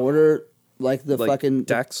fucking order like the like fucking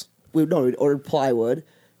decks. we'd order plywood,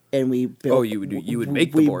 and we built. Oh, you would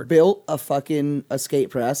make the we board. built a skate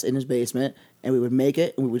press in his basement, and we would make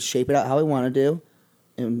it, and we would shape it out how we wanted to,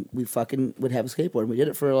 and we fucking would have a skateboard. And we did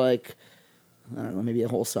it for like I don't know, maybe a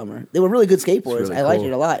whole summer. They were really good skateboards. really I liked cool.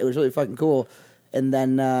 it a lot. It was really fucking cool. And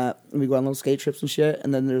then we go on little skate trips and shit.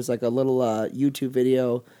 And then there's like a little YouTube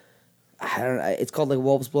video. I don't know. It's called like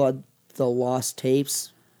Wolf's Blood, The Lost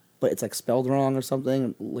Tapes, but it's like spelled wrong or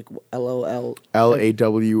something. Like LOL.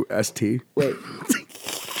 LAWST. Wait.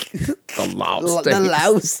 The louse The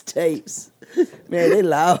louse tapes. Man, they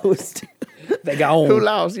loused. They gone. Who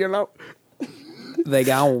louse? You know. They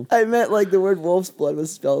gone. I meant like the word wolf's blood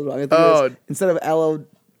was spelled wrong. I think it was, instead of L-O,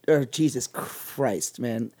 or Jesus Christ,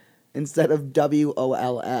 man. Instead of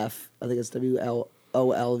WOLF, I think it's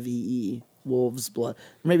WLOLVE, wolf's blood.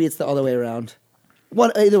 Maybe it's the other way around.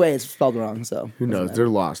 Either way, it's spelled wrong, so. Who knows? They're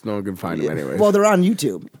lost. No one can find them anyway. Well, they're on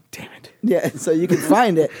YouTube. Damn it. Yeah, so you can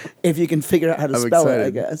find it if you can figure out how to spell it, I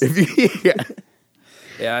guess.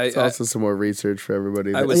 Yeah, it's also some more research for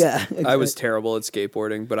everybody. I was terrible at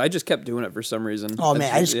skateboarding, but I just kept doing it for some reason. Oh,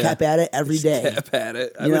 man, I just kept at it every day. Kept at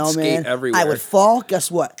it. I would skate everywhere. I would fall. Guess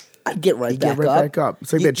what? I'd get right back up.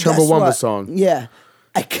 It's like that Chumbawamba song. Yeah.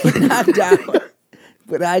 I get knocked down,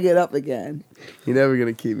 but I get up again. You're never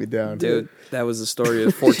going to keep me down. Dude, that was the story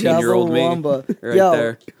of 14-year-old me. Right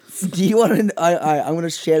there. Do you want to... I'm going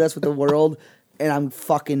to share this with the world, and I'm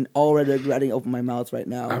fucking already regretting to open my mouth right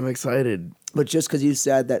now. I'm excited. But just because you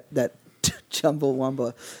said that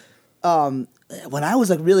Chumbawamba... when I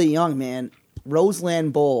was like really young, man,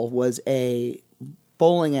 Roseland Bowl was a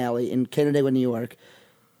bowling alley in Canandaigua, New York.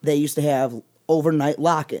 They used to have overnight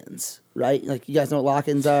lock-ins, right? Like, you guys know what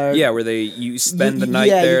lock-ins are? Yeah, where you spend the night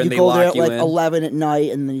there and they lock you in. You go there at like 11 at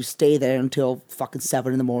night and then you stay there until fucking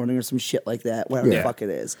 7 in the morning or some shit like that, whatever the fuck it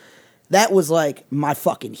is. That was like my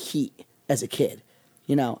fucking heat as a kid.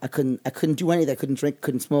 You know, I couldn't do anything. I couldn't drink,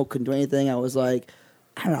 couldn't smoke, couldn't do anything. I was like,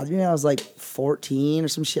 I don't know, I was like 14 or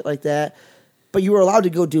some shit like that. But you were allowed to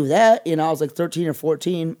go do that. You know, I was like 13 or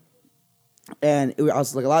 14. And I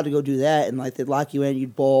was like allowed to go do that. And like they'd lock you in,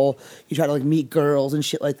 you'd bowl, you try to like meet girls and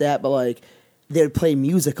shit like that. But like they'd play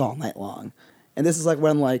music all night long. And this is like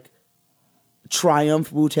when like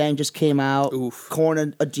Triumph, Wu-Tang just came out. Oof. Korn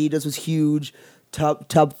and Adidas was huge. Tub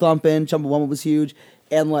Thumpin', Chumbawamba was huge.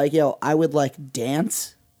 And like, I would like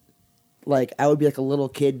dance. Like I would be like a little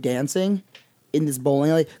kid dancing in this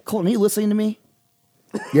bowling alley. Colton, are you listening to me?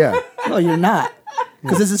 Yeah. No, you're not.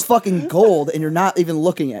 Because this is fucking gold and you're not even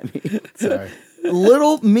looking at me. Sorry.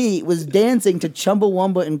 Little me was dancing to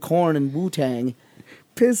Chumbawamba and Korn and Wu-Tang.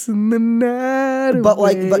 Pissing the night But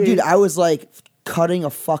away. dude, I was like cutting a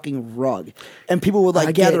fucking rug. And people would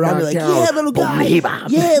like gather around me like, yeah, little guy.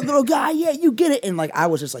 Yeah, little guy. Yeah, you get it. And like, I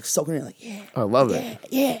was just like soaking in like, yeah. I love it.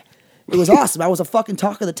 Yeah. It was awesome. I was a fucking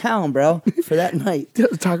talk of the town, bro, for that night.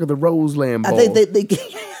 Talk of the Roseland Bowl. I think they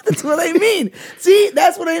that's what I mean. See,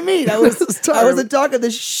 that's what I mean. I was a talk of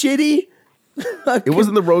this shitty. It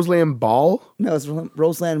wasn't the Roseland Ball? No, it was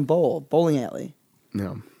Roseland Bowl, bowling alley.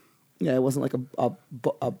 No. Yeah, it wasn't like a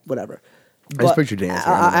whatever. I just picture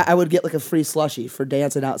dancing. I would get like a free slushie for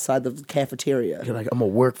dancing outside the cafeteria. You're like, I'm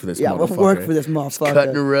going to work for this Yeah, I'm motherfucker. gonna work for this motherfucker.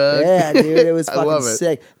 Cutting a rug. Yeah, dude, it was I love fucking it.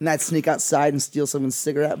 sick. And I'd sneak outside and steal someone's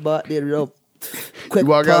cigarette butt, dude, real quick You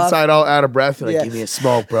walk puff. outside all out of breath. You're like, Yeah. give me a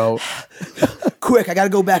smoke, bro. Quick, I gotta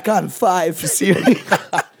go back on 5.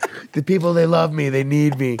 The people, they love me. They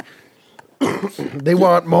need me. They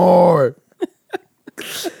want more.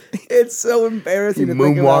 It's so embarrassing You to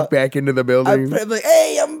think moonwalk about. back into the I'm building. like,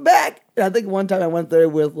 hey, I'm back. And I think one time I went there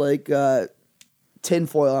with like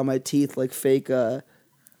tinfoil on my teeth, like fake. Oh,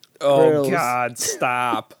 grills. God,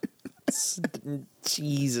 stop.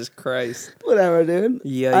 Jesus Christ. Whatever, dude.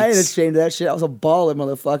 Yikes. I ain't ashamed of that shit. I was a baller,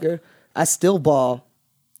 motherfucker. I still ball.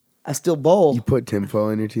 I still bowl. You put tinfoil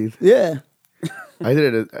in your teeth. Yeah. I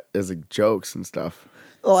did it as like jokes and stuff.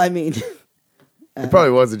 Well, I mean, It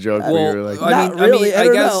probably was a joke, but you were like, not I really. mean, I I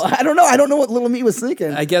don't guess- know. I don't know. I don't know what little me was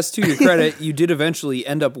thinking. I guess to your credit, you did eventually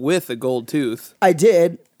end up with a gold tooth. I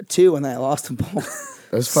did too, and I lost them both.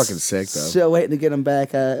 that was fucking sick, though. Still waiting to get them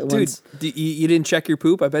back. Dude, Once. you didn't check your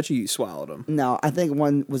poop? I bet you swallowed them. No, I think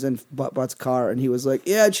one was in Butt's car, and he was like,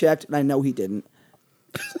 "Yeah, I checked," and I know he didn't.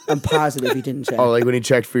 I'm positive he didn't check. Oh, like when he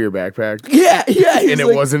checked for your backpack? yeah. And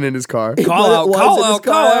it wasn't in his car? Call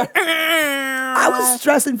out. I was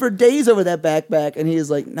stressing for days over that backpack, and he was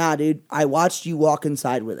like, "Nah, dude, I watched you walk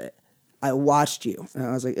inside with it. I watched you." And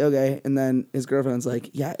I was like, "Okay." And then his girlfriend's like,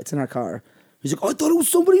 "Yeah, it's in our car." He's like, "I thought it was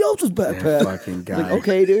somebody else's backpack." That fucking guy. Like,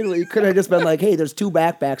 okay, dude. Well, you could have just been like, "Hey, there's 2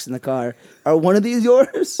 backpacks in the car. Are one of these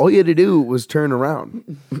yours?" All you had to do was turn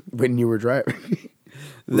around when you were driving.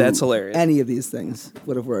 That's hilarious. Any of these things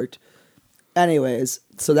would have worked. Anyways,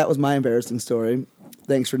 so that was my embarrassing story.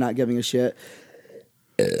 Thanks for not giving a shit.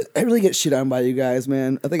 I really get shit on by you guys,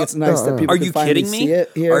 man. I think it's nice that people Are can you finally kidding see me?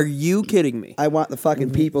 it here. Are you kidding me? I want the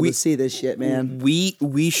fucking people to see this shit, man.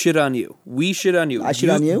 We shit on you. We shit on you. I shit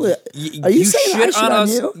on you? Are you saying I shit on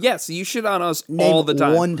us? you? Yes, you shit on us Name all the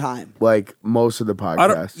time. one time. Like most of the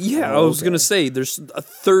podcasts. I was gonna say there's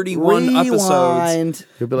 31 episodes.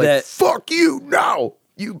 You'll be like, "Fuck you, no,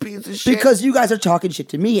 you piece of shit." Because you guys are talking shit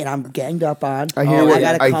to me, and I'm ganged up on. I hear what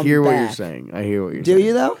you're back. saying. I hear what you're Do saying.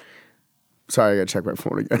 you though? Sorry, I gotta check my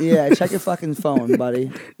phone again. Yeah, check your fucking phone,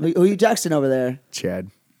 buddy. Who you texting over there?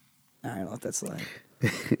 Chad. I don't know what that's like.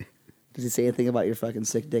 Does he say anything about your fucking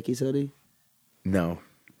sick dickies hoodie? No.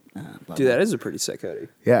 Dude, that is a pretty sick hoodie.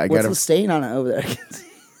 Yeah, I What's got the stain on it over there?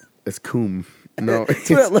 It's coom. No, That's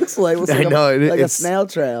what it looks like. It looks like I know, like a it's snail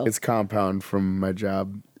trail. It's compound from my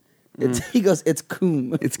job. He goes, it's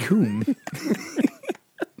coom. It's coom.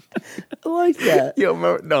 I like that. Yo,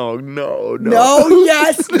 no. No,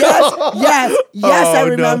 yes, I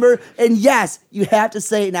remember. No. And yes, you have to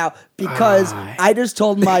say it now because I just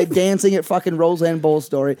told my dancing at fucking Roseland Bowl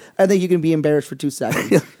story. I think you can be embarrassed for 2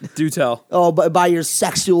 seconds. Do tell. Oh, but by your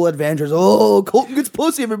sexual adventures. Oh, Colton gets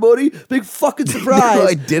pussy, everybody. Big fucking surprise. No,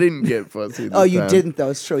 I didn't get pussy. Oh, you didn't,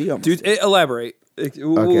 though. It's true. You don't. Dude, elaborate. Okay.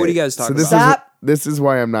 What are you guys talking about? Stop. This is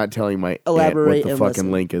why I'm not telling my Elaborate aunt what the fucking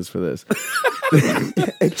listen. link is for this.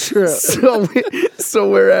 It's true. So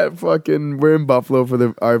we're in Buffalo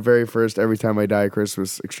for our very first Every Time I Die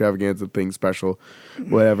Christmas extravaganza thing special,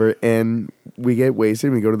 whatever. And we get wasted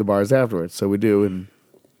and we go to the bars afterwards. So we do, and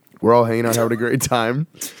we're all hanging out having a great time.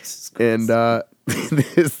 And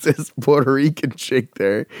there's this Puerto Rican chick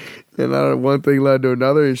there, and I don't know, one thing led to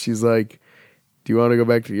another, and she's like, "Do you want to go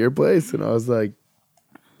back to your place?" And I was like,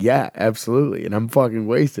 "Yeah, absolutely." And I'm fucking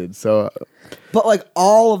wasted. So, but like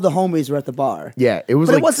all of the homies were at the bar. Yeah, it was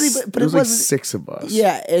but like it wasn't even, but it was wasn't, like 6 of us.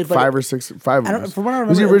 Yeah, five or six of us. From what I remember, it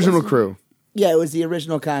was the original crew. Yeah, it was the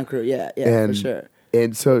original con crew. Yeah, for sure.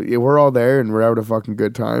 And so we're all there and we're having a fucking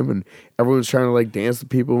good time, and everyone's trying to like dance to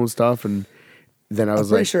people and stuff. And then I was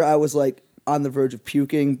pretty sure I was like on the verge of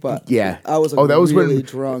puking, but yeah, I was like, that was really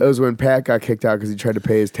drunk. That was when Pat got kicked out because he tried to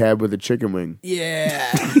pay his tab with a chicken wing.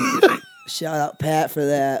 Yeah, shout out Pat for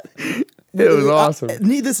that. It was awesome.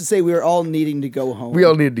 Needless to say, we were all needing to go home. We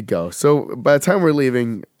all needed to go. So by the time we're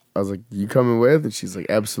leaving, I was like, "You coming with?" And she's like,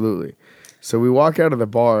 "Absolutely." So we walk out of the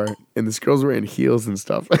bar, and this girl's wearing heels and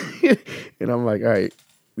stuff. And I'm like, "All right,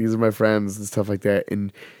 these are my friends," and stuff like that.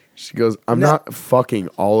 And she goes, "I'm not fucking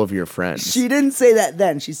all of your friends." She didn't say that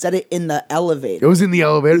then. She said it in the elevator. It was in the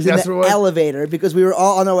elevator? That's what it was? Elevator, because we were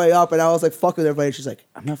all on our way up, and I was like, "Fuck with everybody." She's like,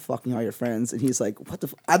 "I'm not fucking all your friends." And he's like, "What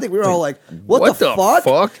the I think we were all like, what the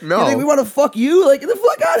fuck? No. You think we want to fuck you? Like, get the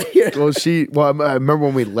fuck out of here." Well, I remember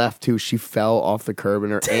when we left, too, she fell off the curb,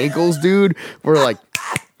 and her ankles, dude, were like...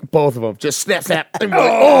 Both of them just snap. And we're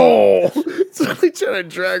like, oh! So I tried to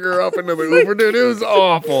drag her up into the Uber, dude. It was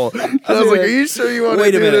awful. I was like, "Are you sure you want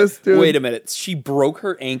to do this, dude?" Wait a minute. She broke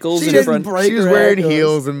her ankles in front. She was wearing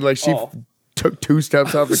heels, and like she took 2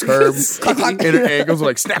 steps off the curb, and her ankles were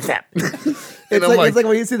like snap. It's like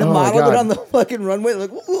when you see the model get on the fucking runway, like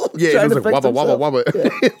it was like wobble.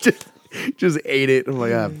 Yeah. Just ate it. I'm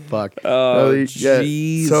like, fuck. Oh,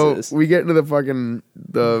 Jesus. So we get into the fucking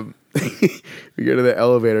we get to the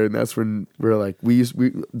elevator, and that's when we're like,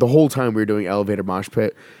 the whole time we were doing elevator mosh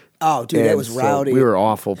pit. Oh, dude, that was rowdy. We were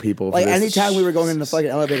awful people. Like anytime we were going in the fucking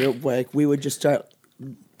elevator, like we would just start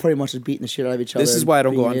pretty much just beating the shit out of each other. This is why I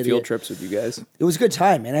don't go on field trips with you guys. It was a good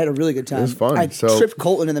time, man. I had a really good time. It was fun. I tripped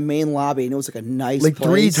Colton in the main lobby, and it was like a nice like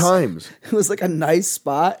place. 3 times. It was like a nice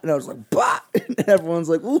spot, and I was like, bah! And everyone's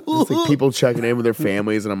like, ooh. It's like people checking in with their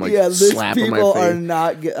families, and I'm like, these slapping my people face. are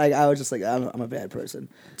not good. Like, I was just like, I'm a bad person.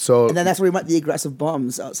 So, and then that's where we met the aggressive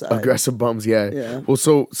bums outside. Aggressive bums, yeah. Well,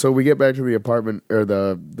 so we get back to the apartment or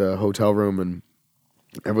the hotel room, and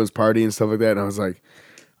everyone's partying and stuff like that, and I was like,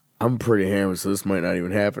 I'm pretty hammered, so this might not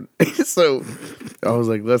even happen. So I was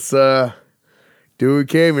like, let's do what we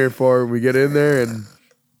came here for. And we get in there, and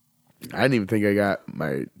I didn't even think I got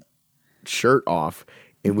my shirt off.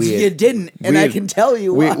 And you didn't, and I can tell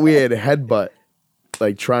you why. We had a headbutt,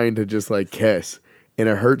 like trying to just like kiss. And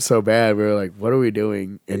it hurt so bad. We were like, what are we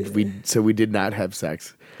doing? And we did not have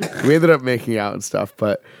sex. We ended up making out and stuff,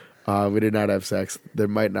 but we did not have sex. There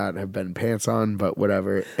might not have been pants on, but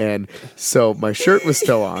whatever. And so my shirt was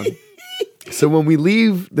still on. So when we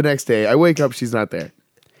leave the next day, I wake up, she's not there.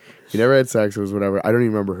 We never had sex. It was whatever. I don't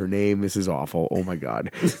even remember her name. This is awful. Oh my God.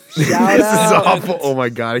 This is awful. Oh my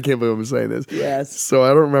God. I can't believe I'm saying this. Yes. So I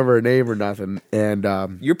don't remember her name or nothing. And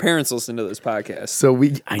your parents listen to this podcast. So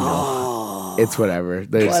I know. It's whatever.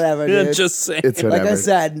 Whatever, dude. Just saying. It's whatever. Like I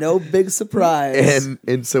said, no big surprise.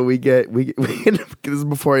 And so we this is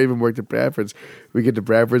before I even worked at Bradford's. We get to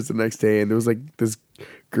Bradford's the next day, and there was like this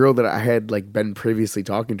girl that I had like been previously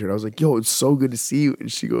talking to, and I was like, "Yo, it's so good to see you."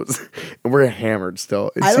 And she goes, and we're hammered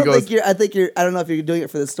still. And I she don't goes, think you're. I think you're. I don't know if you're doing it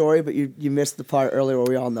for the story, but you missed the part earlier where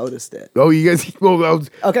we all noticed it. "Oh, you guys." Well, I was,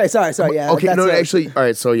 Okay, sorry. Yeah. okay, that's no, it. actually, all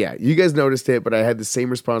right. So yeah, you guys noticed it, but I had the same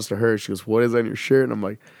response to her. She goes, "What is on your shirt?" And I'm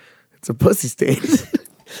like, "It's a pussy stain."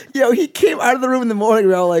 Yo, he came out of the room in the morning.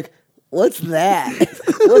 We were all like, "What's that?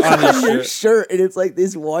 What's on your shirt?" And it's like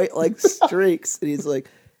these white like streaks. And he's like,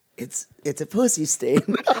 "It's a pussy stain."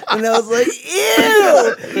 And I was like,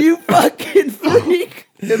 "Ew, you fucking freak!"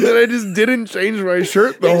 And then I just didn't change my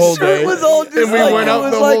shirt the His whole shirt day. was all just and we like, went it out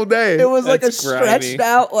was the like- whole day. It was like a That's grimy. stretched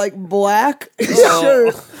out like black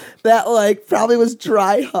shirt that like probably was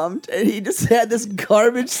dry humped, and he just had this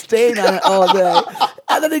garbage stain on it all day.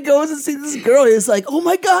 And then he goes and sees this girl. He's like, "Oh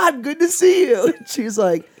my god, good to see you." And she's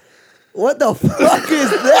like, "What the fuck is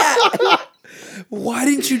that?" Why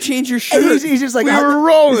didn't you change your And shirt? he's just like, We were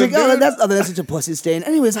rolling, He's like, "Oh, dude." that's such a pussy stain."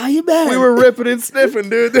 Anyways, how you been? We were ripping and sniffing,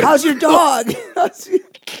 dude. How's your dog?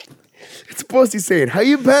 It's a pussy saying, "How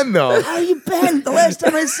you been though?" How you been? The last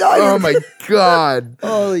time I saw you. Oh my god.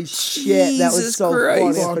 Holy shit, that was Jesus so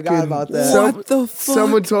Christ. funny. I forgot about that. What the fuck?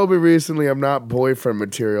 Someone told me recently I'm not boyfriend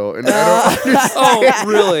material, and I don't understand. Oh,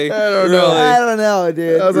 really? I don't know. Really? I don't know,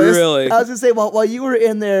 dude. I was like, Really? I was gonna say, while you were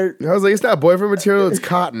in there, I was like, it's not boyfriend material, it's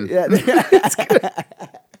cotton. yeah,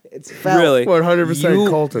 it's felt. Really? 100%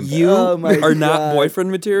 Colton. You Oh my are not God. boyfriend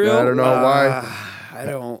material? I don't know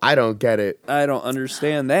why. I don't get it. I don't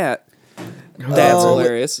understand that. That's Oh,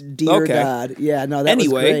 hilarious. Dear okay. God, yeah, no, that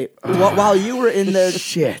Anyway. was great. While you were in there,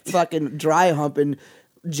 Shit. fucking dry humping,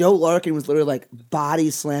 Joe Larkin was literally like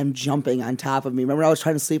body slam jumping on top of me. Remember, I was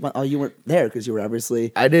trying to sleep on. Oh, you weren't there because you were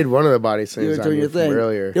obviously I did one of the body you slams were on doing you your thing from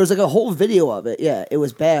earlier. There was like a whole video of it. Yeah, it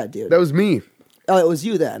was bad, dude. That was me. Oh, it was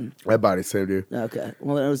you then. I body slammed you. Okay.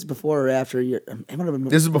 Well, it was before or after your. It might have been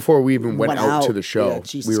This is before we even went out to the show. Yeah,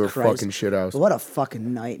 Jesus we were Christ. fucking shit house. What a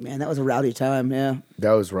fucking night, man. That was a rowdy time, yeah.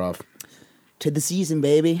 That was rough. To the season,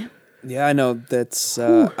 baby. Yeah, I know. That's.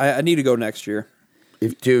 I need to go next year.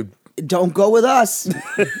 Dude, Don't go with us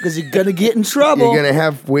because you're going to get in trouble. you're going to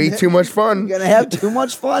have way too much fun. You're going to have too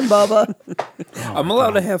much fun, Bubba. I'm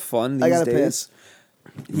allowed to have fun I these gotta days. piss.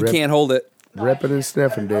 You Rip. can't hold it. Ripping and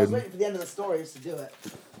sniffing, I was dude. waiting for the end of the story just to do it.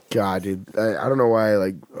 God, dude. I don't know why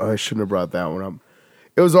I shouldn't have brought that one up.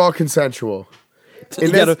 It was all consensual. You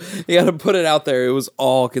And gotta put it out there. It was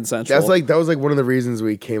all consensual. that was like one of the reasons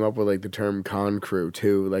we came up with like the term con crew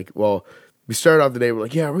too. Like, well, we started off the day, we're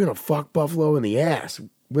like, yeah, we're gonna fuck Buffalo in the ass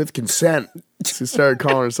with consent. So we started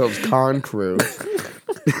calling ourselves con crew.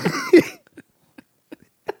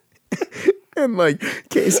 And like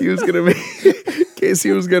Casey was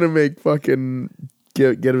gonna make fucking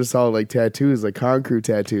get us all like tattoos, like con crew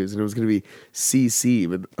tattoos, and it was gonna be CC,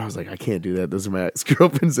 but I was like, I can't do that. Those are my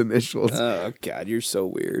ex-girlfriend's initials. Oh God, you're so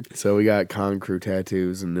weird. So we got con crew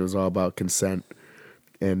tattoos, and it was all about consent.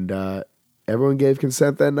 And everyone gave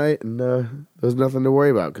consent that night, and there was nothing to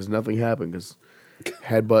worry about because nothing happened because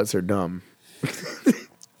headbutts are dumb.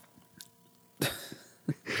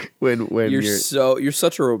 when you're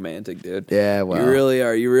such a romantic dude. Yeah, well, You really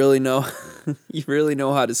are. You really know. You really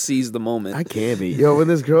know how to seize the moment. I can be. Yo, when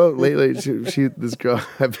this girl lately, this girl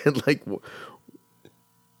I've been like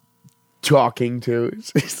talking to,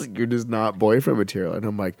 she's like, "You're just not boyfriend material," and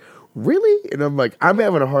I'm like, "Really?" And I'm like, "I'm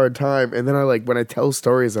having a hard time." And then I like when I tell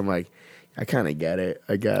stories, I'm like, "I kind of get it,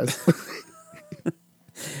 I guess."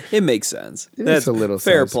 It makes sense. It That's makes a little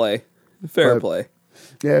fair sense. play. Fair But- play.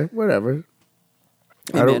 Yeah, whatever.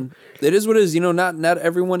 Hey, man, it is what it is. You know, not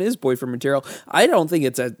everyone is boyfriend material. I don't think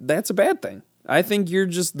that's a bad thing. I think you're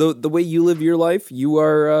just the way you live your life. You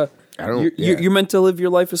are. You're meant to live your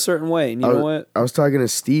life a certain way, and you know what? I was talking to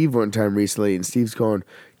Steve one time recently, and Steve's going,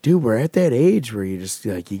 "Dude, we're at that age where you just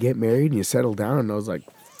like you get married and you settle down." And I was like,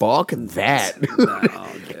 "Fuck that." No,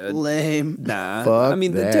 dude. Lame. Nah, Fuck I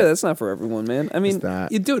mean, that. dude, that's not for everyone, man. I mean, not.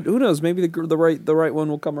 dude, who knows? Maybe the right one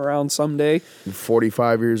will come around someday. I'm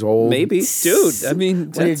 45 years old. Maybe, dude. I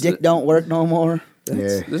mean, When your dick don't work no more.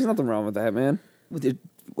 Yeah. there's nothing wrong with that, man. With your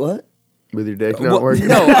what? With your dick Well, not working.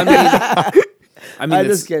 No, I mean, I'm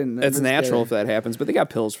it's, just kidding. I'm It's just natural kidding. if that happens, but they got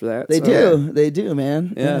pills for that. They so- do. They do,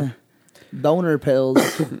 man. Yeah. Boner pills.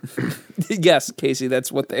 Yes, Casey,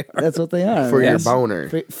 that's what they are. That's what they are. For man. your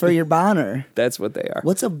boner. For your boner. That's what they are.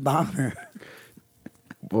 What's a boner?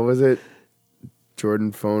 What was it?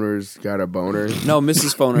 Jordan Phoner's got a boner. No,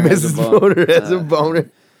 Mrs. Phoner has Mrs. a bone. Phoner has a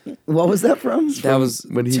boner. What was that from? That was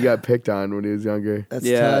When he got picked on when he was younger. That's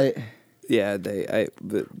Yeah. tight. Yeah,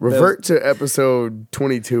 Revert to episode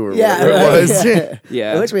 22 or Yeah, whatever it was.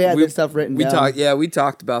 Yeah, I wish we had this stuff written down. We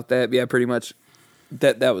talked about that. Yeah, pretty much.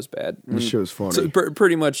 That was bad. This shit was funny. So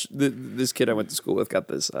pretty much, this kid I went to school with got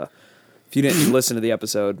this. If you didn't listen to the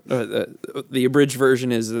episode, the abridged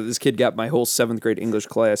version is that this kid got my whole 7th grade English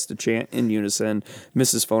class to chant in unison,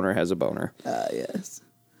 Mrs. Phoner has a boner. Yes.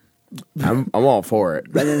 I'm all for it.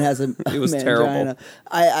 Brendan has a It was mangina. terrible.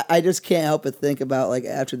 I just can't help but think about like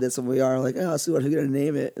after this when we are like, oh, so what are we gonna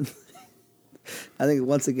name it? I think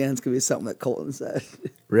once again it's gonna be something that Colton said.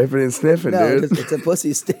 Rippin N Sniffin, No, dude. it's a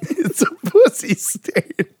pussy stain. It's a pussy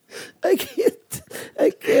stain. I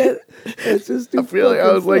can't. It's just too I feel like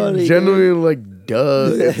I was fucking funny, like genuinely like,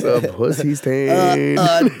 duh, it's a pussy stain.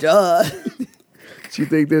 duh. What you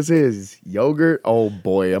think this is? Yogurt? Oh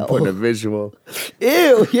boy, I'm putting a visual.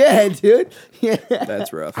 Ew, yeah, dude. Yeah.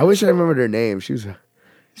 That's rough. I wish I remembered her name. She was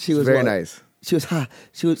very what? nice. She was hot.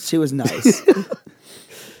 She was nice.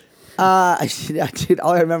 Dude,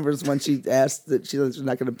 all I remember is when she asked that she's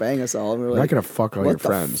not going to bang us all. And we were I'm like, not gonna fuck all what your the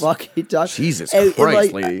friends. fuck he talking? Jesus And,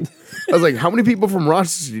 Christ, like, lady. I was like, how many people from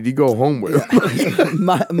Rochester did you go home with?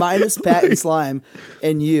 Minus Pat and Slime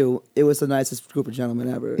and you, it was the nicest group of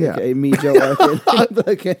gentlemen ever. Yeah. Okay, me, Joe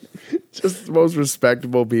Larkin. Just the most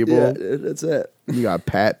respectable people. Yeah, dude, that's it. You got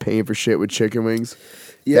Pat paying for shit with chicken wings.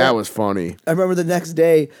 Yeah. That was funny. I remember the next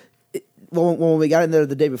day, when we got in there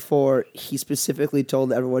the day before, he specifically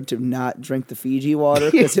told everyone to not drink the Fiji water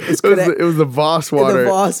because it was the Voss water. The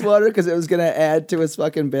Voss water because it was gonna add to his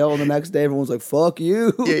fucking bill. And the next day, everyone was like, "Fuck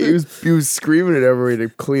you." Yeah, he was screaming at everybody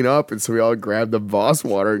to clean up, and so we all grabbed the Voss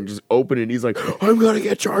water and just opened it. And he's like, "I'm gonna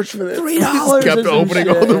get charged for this." $3 He just kept or some opening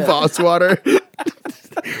shit, all the yeah. Voss water.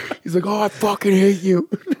 He's like, "Oh, I fucking hate you."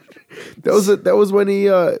 That was when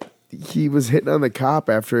he was hitting on the cop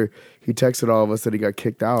after he texted all of us that he got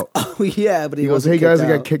kicked out. Oh yeah, but He goes, wasn't "Hey guys, I kicked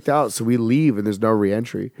got out. kicked out." So we leave, and there's no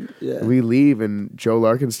reentry. Yeah. We leave, and Joe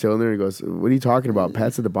Larkin's still in there. He goes, "What are you talking about?"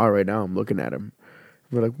 Pat's at the bar right now. I'm looking at him.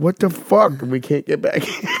 We're like, "What the fuck?" And we can't get back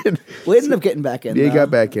in. We ended up getting back in. Yeah, he though. got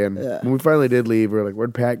back in. Yeah. When we finally did leave, we were like,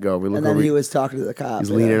 "Where'd Pat go?" We look And then over. he was talking to the cop. He's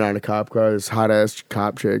yeah. leaning on a cop car. This hot ass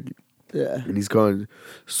cop chick. Yeah. And he's going,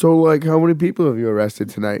 "So, like, how many people have you arrested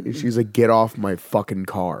tonight?" And she's like, "Get off my fucking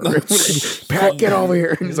car." Pat, get over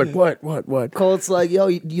here. And he's like, What? Colt's like, "Yo,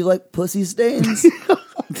 you like pussy stains?"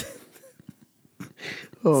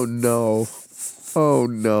 Oh, no.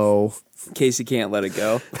 Casey can't let it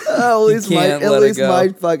go. Oh, at least can't let it go. my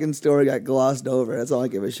fucking story got glossed over. That's all I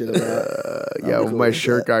give a shit about. Yeah, I'm well, cool my with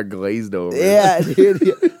shirt got glazed over. Yeah, dude.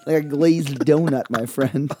 Yeah. Like a glazed donut, my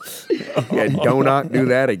friend. Yeah, don't do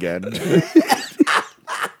that again.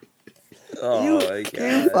 Oh my You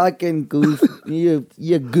god! fucking goof. You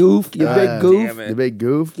goof. You big goof. Damn it. The big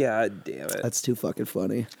goof. God damn it! That's too fucking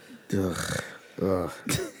funny. Ugh.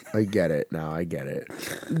 I get it now. I get it.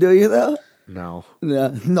 Do you though? No.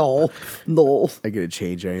 Yeah. No. I gotta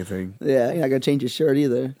change anything. Yeah, you're not gonna change your shirt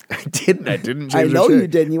either. I didn't change I the know shirt. you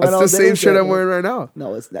didn't. You went That's all the day same with shirt that. I'm wearing right now.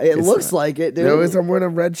 No, it's not. It looks like it, dude. No, I'm wearing a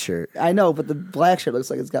red shirt. I know, but the black shirt looks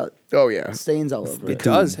like it's got Oh, yeah. stains all over It it.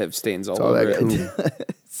 does have stains all All over that it. cool.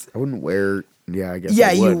 I wouldn't wear. Yeah, I guess. Yeah,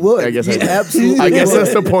 I you would. I guess You I would. absolutely I guess would.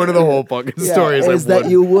 that's the point of the whole fucking Yeah, story. Is is I that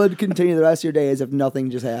would. you would continue the rest of your days if nothing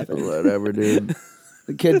just happened. Whatever, dude.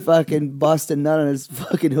 The kid fucking busted nut on his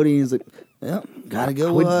fucking hoodie. And he's like, "Well, gotta I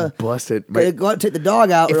go. would bust it. Gotta go out and take the dog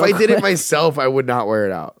out." If real I did it quick." myself, I would not wear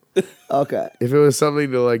it out. Okay. If it was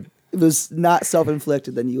something to like, If it was not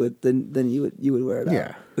self-inflicted, then you would wear it out.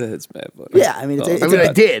 yeah. That's bad. Yeah, I mean, it's I mean,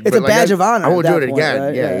 I did. It's but a badge like, of honor. I won't at do that it point, again.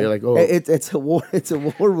 right? Yeah, you're like, oh, it's a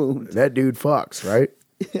war wound. that dude fucks, right?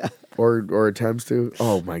 Yeah. Or attempts to.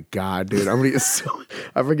 Oh my god, dude! I'm gonna get so.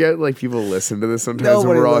 I forget like people listen to this sometimes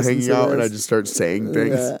when Nobody we're all listens hanging to out, and I this. just start saying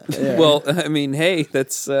things. Yeah. Well, I mean, hey,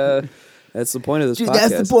 that's the point of this Dude, podcast.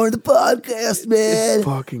 that's the point of the podcast, man.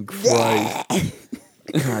 Fucking Christ!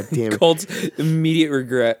 God damn it! Colt's immediate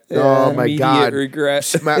regret. Oh my Immediate god!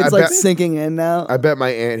 regret. I It's like bet, sinking in now. I bet my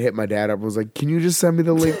aunt hit my dad up and was like, "Can you just send me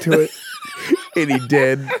the link to it?" And he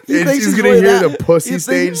did. And You think she's gonna really hear that- the pussy you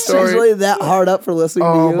stage think story. She's really that hard up for listening to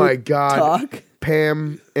Oh you my god! talk.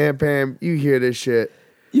 Aunt Pam, you hear this shit?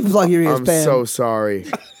 You plug your ears, I'm Pam. so sorry.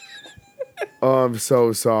 Oh, I'm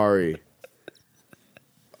so sorry.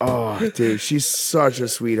 Oh, dude, she's such a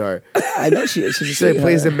sweetheart. I know she is. She's a She like,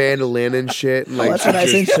 plays the sweetheart. mandolin and shit. And, Oh, like, that's a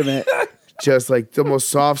nice just, instrument. just like the most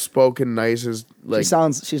soft-spoken, nicest, like She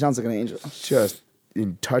sounds like an angel. just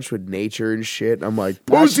in touch with nature and shit. I'm like,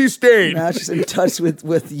 pussy stain. Now she's in touch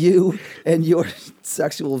with you and your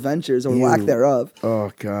sexual ventures or lack thereof.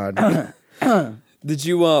 Oh God. Did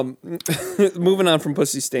you moving on from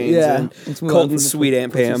Pussy Stains and let's move on Colt from and the Sweet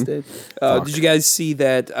Aunt Pussy Pam? Stain. Did you guys see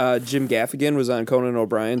that Jim Gaffigan was on Conan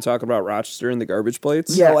O'Brien talking about Rochester and the garbage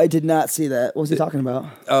plates? No, I did not see that. What was he talking about?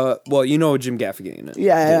 Well, you know Jim Gaffigan is.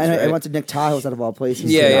 Yeah, I right? went to Nick Tahoe's out of all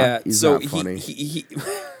places. Yeah. He's So not funny. he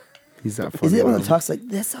He's not funny. Is he the one at that all. talks like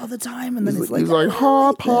this all the time? And then He's he's like, like,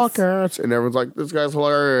 hot this." pockets, and everyone's like, this guy's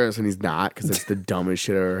hilarious, and he's not because it's the dumbest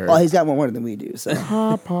shit I ever heard. Oh, he's got more money than we do. So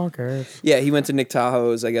Hot pockets. Yeah, he went to Nick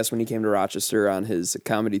Tahoe's, I guess, when he came to Rochester on his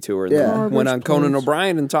comedy tour. And Yeah. then went on Conan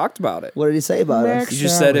O'Brien and talked about it. what did he say about us? He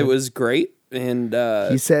just said it was great, and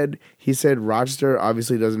He said Rochester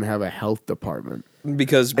obviously doesn't have a health department.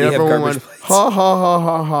 because we And have everyone garbage went, plates. ha ha ha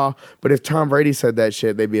ha ha. But if Tom Brady said that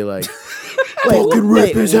shit, they'd be like, Fucking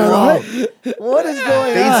rip his head off. What is going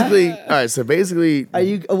on? basically, all right, so basically, Are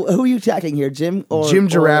you? Who are you attacking here, Jim or Jim or,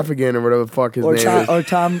 Giraffigan or whatever the fuck his or name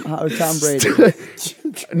Tom is. or Tom Brady?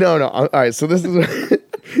 No, all right, so this is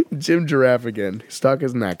Jim Giraffigan stuck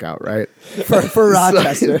his neck out, right? for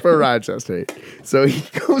Rochester. For Rochester. So he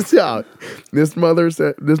goes out. This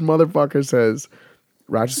motherfucker says,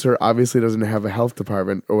 Rochester obviously doesn't have a health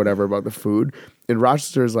department or whatever about the food. And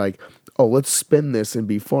Rochester's like, oh, let's spin this and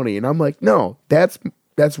be funny. And I'm like, no, that's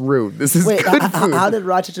rude. This is Wait, good food. how did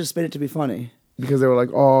Rochester spin it to be funny? Because they were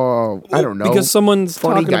like, oh, I don't know. Because someone's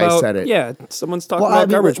Funny talking guy about said it. Yeah, someone's talking Well, about I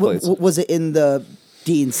mean, garbage plates. was it in the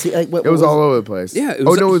DNC? Like, It was all over the place. Yeah, it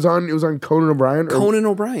Oh was- no, it was on Conan O'Brien. Or, Conan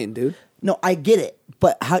O'Brien, dude. No, I get it.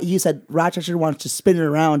 But how you said Rochester wants to spin it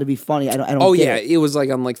around to be funny? I don't. Oh get yeah, it. it was like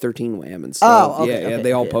on like 13 Wham and stuff. Oh, okay, yeah, okay,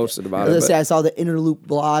 they all okay. posted about I was it. gonna say but I saw the Interloop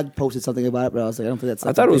blog posted something about it, but I was like, I don't think that's.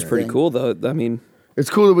 I thought it was a pretty thing. cool though. I mean, It's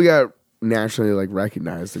cool that we got nationally like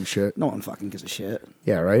recognized and shit. No one fucking gives a shit.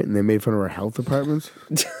 Yeah, right. And they made fun of our health departments.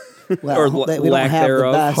 Well, Or we don't lack have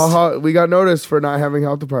thereof. the best. Haha, we got noticed for not having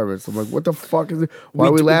health departments. I'm like, what the fuck is it? Why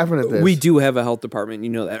are we laughing at this? We do have a health department. You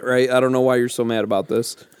know that, right? I don't know why you're so mad about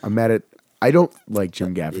this. I'm mad at. I don't like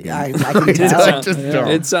Jim Gaffigan. I can tell. just don't.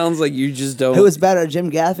 It sounds like you just don't. Who was better, Jim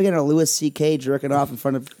Gaffigan or Louis C.K. jerking off in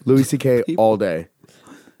front of? Louis C.K. all day.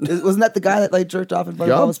 Wasn't that the guy that like jerked off in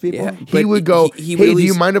front of all those people? Yeah. He But would go, he hey, do really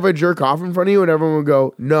you s- mind if I jerk off in front of you? And everyone would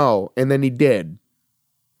go, no. And then he did.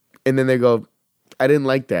 And then they go, I didn't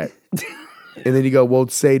like that. And then you go, well,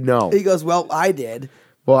 say no. He goes, "Well, I did."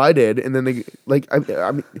 Well, I did. And then they, like,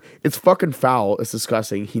 I mean, it's fucking foul. It's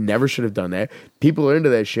disgusting. He never should have done that. People are into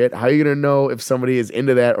that shit. How are you going to know if somebody is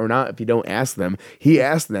into that or not if you don't ask them? He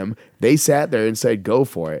asked them. They sat there and said, go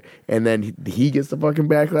for it. And then he gets the fucking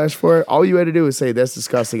backlash for it. All you had to do is say, that's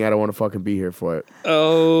disgusting. I don't want to fucking be here for it.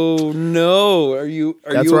 Oh no!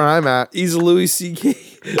 That's where I'm at. He's a Louis C.K.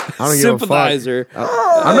 I don't give a fuck. sympathizer.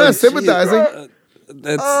 I'm not sympathizing.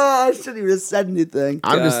 That's Oh, I shouldn't even have said anything.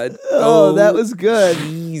 I'm God. just, Oh, that was good.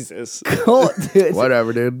 Jesus. Cool, dude.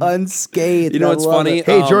 whatever, dude. Unscathed. You know I what's love funny? it.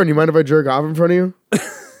 Hey, Jordan, you mind if I jerk off in front of you?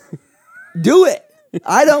 Do it.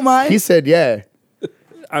 I don't mind. He said, yeah.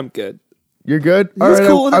 I'm good. You're good? He's All right,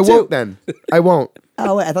 cool with I it, won't too. then. I won't.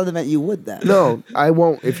 Oh, wait, I thought that meant you would then. No, I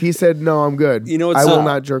won't. If he said, no, I'm good. You know what's I will up?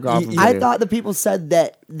 not jerk off in front I of you. thought the people said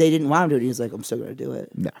that they didn't want him to do it. He was like, I'm still going to do it.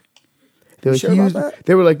 No. They were, like, sure he about used- that?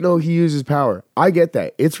 they were like, no, he uses power. I get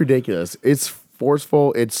that. It's ridiculous. It's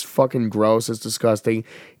forceful. It's fucking gross. It's disgusting.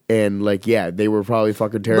 And like, yeah, they were probably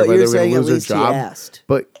fucking terrified But they you're were going saying to at lose their least he job. asked.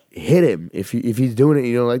 But hit him. If he's doing it and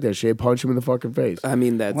you don't like that shit, punch him in the fucking face. I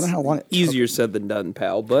mean, that's wonder how long it took. easier said than done,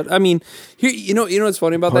 pal. But I mean, here, you know what's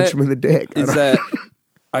funny about Punch that him in the dick. is that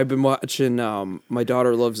I've been watching. My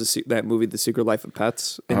daughter loves that movie, The Secret Life of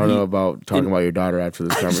Pets. I And don't he- know about talking about your daughter after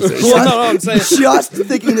this conversation. Well, no, I'm saying. Just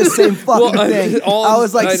thinking the same fucking Well, thing. all- I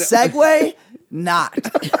was like, I- segue? Not.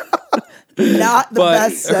 Not the But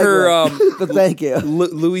best segue. her, but thank you.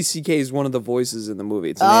 Louis C.K. is one of the voices in the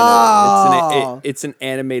movie. It's Oh. an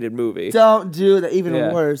animated movie. Don't do that. Even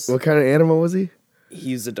Yeah. worse. What kind of animal was he?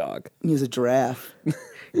 He's a dog, He's a giraffe.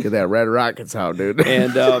 Get that Red Rockets out, dude.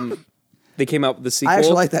 and they came out with the sequel. I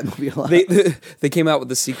actually like that movie a lot. They came out with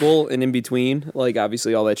the sequel, and in between, like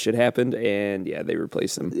obviously all that shit happened, and yeah, they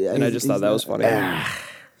replaced him. Yeah, and I he's- just thought he's that was not-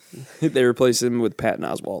 funny. They replaced him with Patton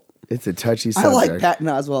Oswalt. It's a touchy I subject. like Patton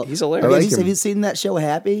Oswalt. He's hilarious. I Have, like you, him. have you seen that show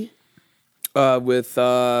Happy? With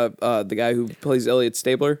the guy who plays Elliot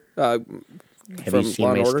Stabler from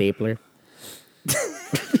Law and Order. stapler?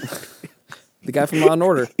 The guy from Law and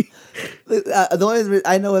Order. The only reason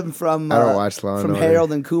I know him from I don't watch Law and from Order.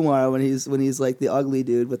 Harold and Kumar when he's like the ugly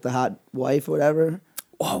dude with the hot wife or whatever.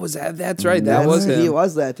 Oh, was that? That's right. That was him. He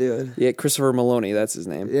was that dude. Yeah, Christopher Maloney. That's his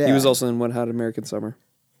name. Yeah. He was also in One Hot American Summer.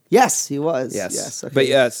 Yes, he was. Yes. Yes. Okay. But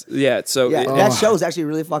yes, yeah. So Yeah, it- that show is actually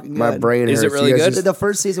really fucking good. My brain Is hurts. it really You guys good? just- The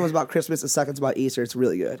first season was about Christmas. The second's about Easter. It's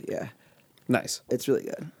really good. Yeah, nice. it's really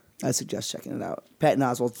good. I suggest checking it out. Patton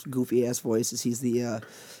Oswalt's goofy ass voice. He's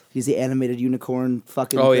the animated unicorn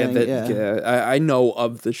fucking. Oh thing. yeah, I know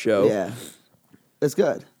of the show. Yeah, it's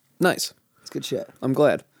good. Nice. It's good shit. I'm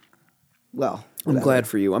glad. Well, I'm glad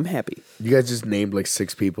for you. I'm happy. You guys just named like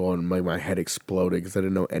 6 people, and my head exploded because I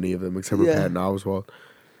didn't know any of them except for Patton Oswalt.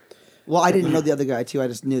 Well, I didn't know the other guy too. I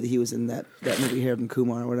just knew that he was in that movie Harold and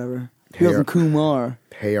Kumar or whatever. Harold and Kumar.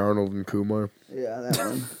 Hey Arnold and Kumar. Yeah, that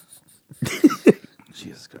one.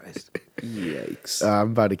 Jesus Christ. Yikes.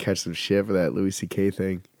 I'm about to catch some shit for that Louis C.K.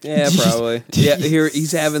 thing. Yeah, probably. Yeah, here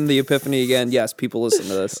he's having the epiphany again. Yes, people listen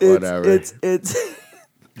to this. Whatever. It's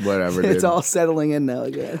Whatever, it's dude. all settling in now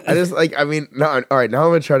again. I just now, all right, now I'm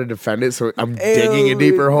going to try to defend it, so I'm digging a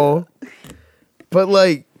deeper hole. But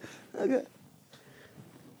Okay.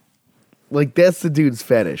 like that's the dude's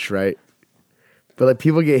fetish, right? But like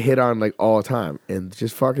people get hit on like all the time and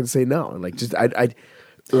just fucking say no. And like just What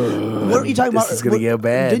are you talking about? This is going to get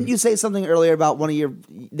bad. Didn't you say something earlier about one of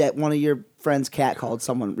your friend's cat called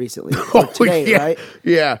someone recently? Oh, Today, yeah. right?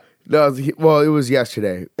 Yeah. No, it was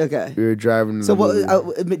yesterday. Okay. We were driving. So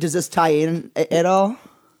does this tie in at all?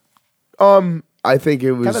 I think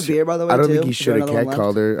it was. Have a beer, by the way, I don't too? think he Is should there have another one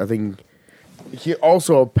catcalled her. I think he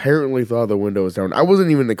also apparently thought the window was down. I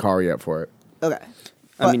wasn't even in the car yet for it. Okay.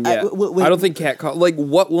 I mean, yeah. I don't think catcall. Like,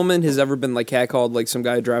 what woman has ever been like catcalled? Like some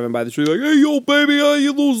guy driving by the street, like, "Hey, yo, baby,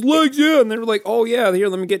 you those legs, yeah," and they're like, "Oh yeah, here,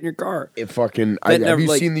 let me get in your car." It fucking. That have never, you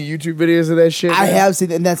like- seen the YouTube videos of that shit? I man? have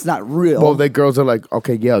seen it, and that's not real. Well, the girls are like,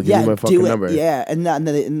 "Okay, yeah, give me my fucking do it. number." Yeah, and then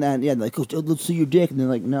they're like, oh, let's see your dick, and they're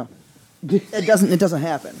like, no, it doesn't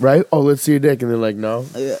happen. Right? Oh, let's see your dick, and they're like, "No."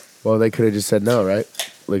 Yeah. Well, they could have just said no, right?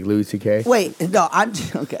 Like Louis C.K. Wait, no, I'm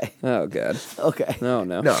okay. Oh god. Okay. No.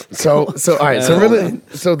 No. So all right. So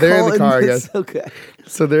they're in the car, I guess. Okay.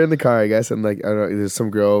 So they're in the car, I guess, and like I don't know, there's some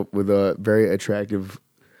girl with a very attractive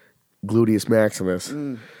gluteus maximus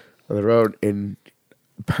on the road, and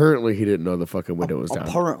apparently he didn't know the fucking window was down.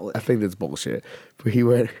 Apparently. I think that's bullshit. But he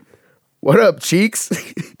went, "What up, cheeks?"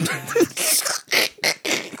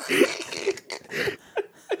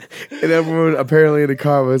 And everyone apparently in the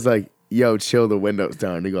car was like, "Yo, chill, the window's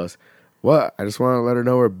down." And he goes, "What? I just want to let her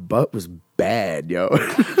know her butt was bad, yo."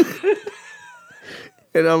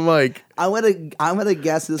 And I'm like, I'm gonna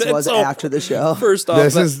guess this That's was all- after the show. First off,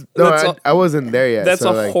 I wasn't there yet. that's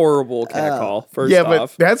so a like, horrible catcall. First yeah,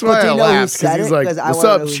 off, but that's why But do I you know who laughed said because he's it? like, 'Cause I "What's wanna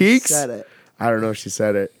up, know who cheeks?" said it. I don't know if she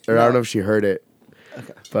said it, or I don't know if she heard it.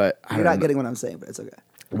 Okay. But I You're don't not know. getting what I'm saying, but it's okay.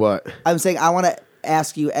 What? I'm saying I want to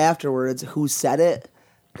ask you afterwards who said it.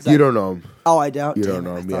 'Cause You don't know him. Oh, I don't. You Damn don't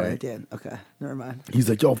know it, him, I thought yeah. I did. Okay, never mind. He's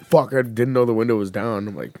like, "Yo, fuck! I didn't know the window was down."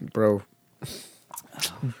 I'm like, "Bro,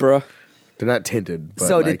 bruh. they're not tinted." But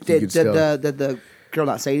So like, you did can still... the girl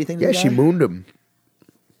not say anything? To Yeah, the she guy? mooned him.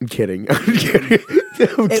 I'm kidding. I'm kidding.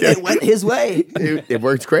 It went his way. It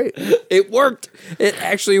worked great. It worked. It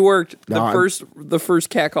actually worked. No, the first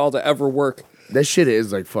catcall to ever work. That shit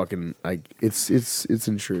is like fucking like it's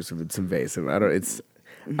intrusive. It's invasive. I don't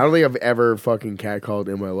think I've ever fucking catcalled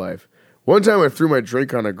in my life. One time I threw my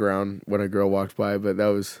drink on the ground when a girl walked by, but that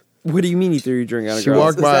was What do you mean you threw your drink on a She girl?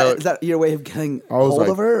 walked- Is that your way of getting I was hold like-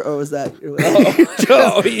 of her, or was that your way?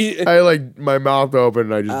 Oh, he- I like my mouth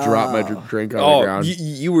open and I just dropped my drink on the oh, ground.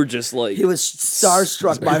 you were just like He was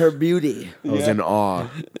starstruck by her beauty. I was in awe.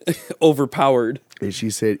 overpowered. And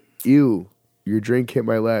she said, "Ew, your drink hit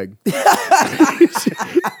my leg."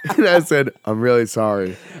 And I said, "I'm really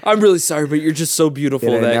sorry." I'm really sorry, but you're just so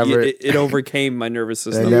beautiful And I that never- it overcame my nervous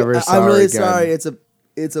system. never saw I'm her really again. sorry.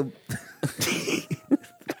 It's a.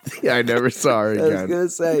 Yeah, I never saw her I was again. gonna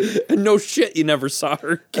say. No shit, you never saw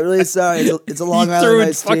her. I'm really sorry. It's a Long You Island threw a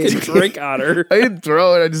iced fucking tea. drink on her. I didn't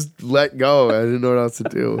throw it. I just let go. I didn't know what else to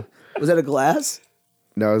do. Was that a glass?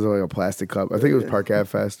 That was like a plastic cup. I think it was Park Ave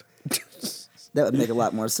Fest. That would make a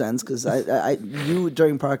lot more sense because you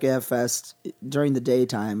during Park Ave Fest during the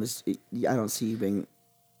daytime I don't see you being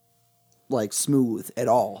like smooth at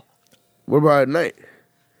all. What about at night?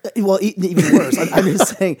 Well, even worse. I'm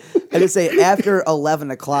just saying. I just say after 11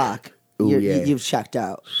 o'clock, Ooh, yeah. you've checked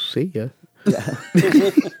out. See ya.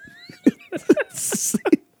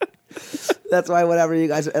 That's why whenever you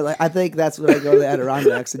guys, like, I think that's when I go to the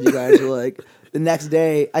Adirondacks and you guys are like, the next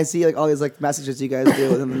day I see like all these like messages you guys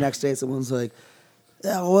do, and then the next day someone's like,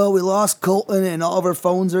 "Yeah, well, we lost Colton and all of our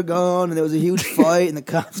phones are gone, and there was a huge fight, and the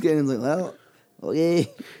cops came." And like, well, okay.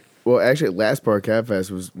 Well, actually, last Park Ave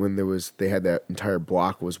Fest was when they had that entire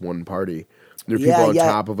block was one party. There were people on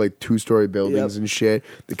top of like 2-story buildings and shit.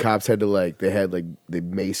 The cops had to they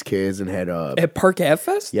maced kids and had at Park Ave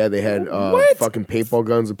Fest. Yeah, they had fucking paintball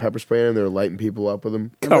guns and pepper spray, and they were lighting people up with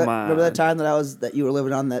them. Come on! Remember that time that you were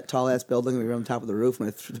living on that tall ass building? And we were on top of the roof and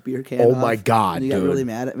I threw the beer can. Oh off, my god! And you got really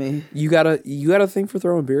mad at me. You got a thing for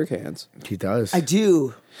throwing beer cans. He does. I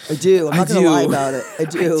do. I'm not gonna lie about it. I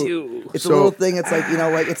do. It's a little thing. It's like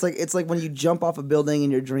it's like when you jump off a building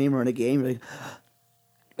in your dream or in a game. You're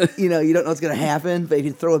like, you don't know what's gonna happen, but if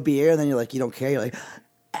you throw a beer, then you're like, you don't care. You're like,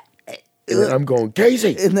 and then I'm going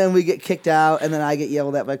Casey, and then we get kicked out, and then I get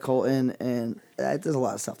yelled at by Colton, and there's a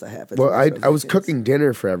lot of stuff that happens. Well, I was cooking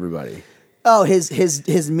dinner for everybody. Oh,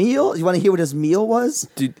 his meal. You want to hear what his meal was?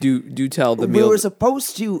 Do tell the meal. We were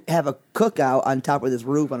supposed to have a cookout on top of this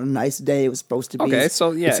roof on a nice day. It was supposed to be. Okay,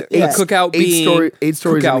 so the cookout being 8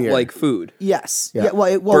 stories cookout in the air. like food. Yes. Yeah.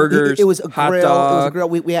 Well, burgers. It was a hot grill. dog, it was a grill.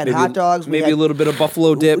 We had hot dogs. Maybe a little bit of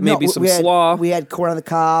buffalo dip. Maybe some slaw. We had corn on the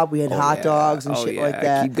cob. We had hot dogs and shit like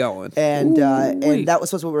that. Keep going. And that was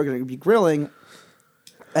supposed to be what we were going to be grilling.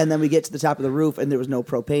 And then we get to the top of the roof, and there was no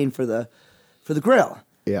propane for the grill.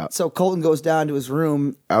 Yeah. So Colton goes down to his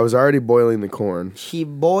room. I was already boiling the corn. He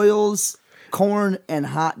boils corn and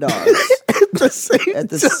hot dogs at the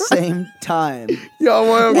same time. Y'all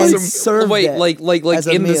want And some? served Wait, it like as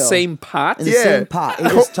a in the meal. same pot? In the same pot. He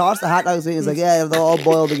just tossed the hot dogs in. He's like, yeah, they'll all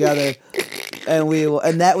boil together.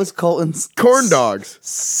 And that was Colton's Corn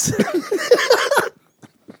dogs.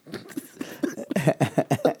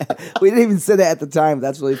 We didn't even say that at the time.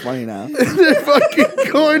 That's really funny now. They're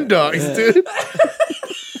fucking corn dogs, dude.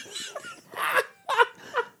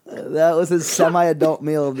 That was his semi-adult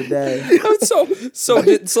meal of the day. So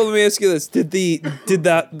let me ask you this: Did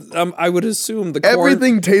that? I would assume the corn.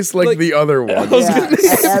 Everything tastes like the other one. Yeah,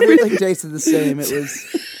 everything tasted the same. It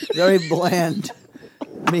was a very bland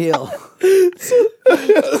meal.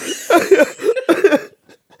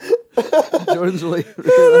 Jordan's really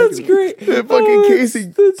That's great. Fucking Casey.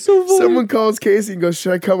 That's so funny. Someone calls Casey and goes,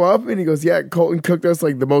 "Should I come up?" And he goes, "Yeah." Colton cooked us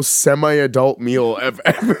like the most semi-adult meal I've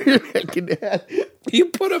ever had. You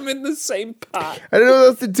put them in the same pot. I didn't know what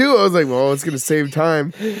else to do. I was like, well, it's going to save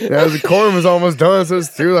time. And as the corn was almost done, so I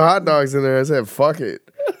just threw the hot dogs in there. I said, fuck it.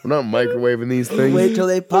 I'm not microwaving these things. Wait till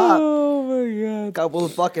they pop. Oh my god! Couple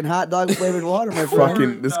of fucking hot dog flavored water, my friend.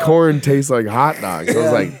 Fucking, this corn tastes like hot dogs. I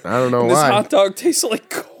was like, I don't know This why. hot dog tastes like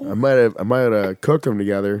corn. I might have cooked them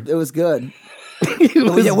together. It was good. It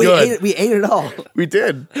was good. We ate it all. We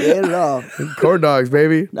did. We ate it all. Corn dogs,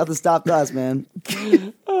 baby. Nothing stopped us, man.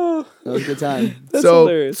 That was a good time. That's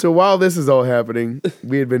hilarious. So while this is all happening,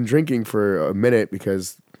 we had been drinking for a minute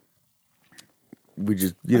because we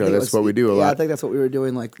just, that's what we do a lot. I think that's what we were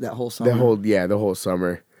doing like that whole summer. The whole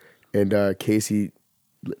summer. And Casey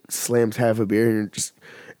slams half a beer and just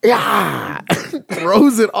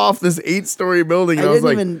throws it off this 8-story building.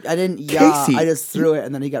 And I didn't Casey. I just threw it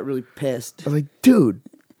and then he got really pissed. I was like, dude.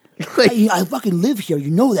 Like, I fucking live here.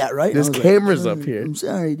 You know that, right? There's cameras up here. I'm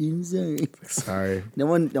sorry, dude. I'm sorry. Sorry. No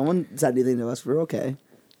one said anything to us. We're okay.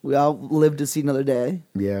 We all lived to see another day.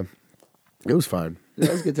 Yeah. It was fun.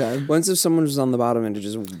 That was a good time. When's if someone was on the bottom and it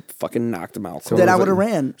just fucking knocked them out? Then I would have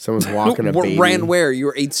ran. Someone's walking a baby. Ran where? You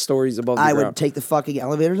were 8 stories above the I ground. would take the fucking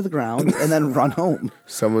elevator to the ground and then run home.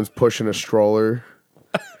 Someone's pushing a stroller.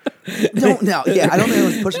 I don't think I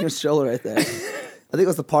was pushing a stroller right there. I think it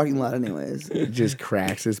was the parking lot anyways. It just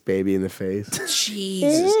cracks this baby in the face.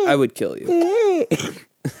 Jesus. I would kill you.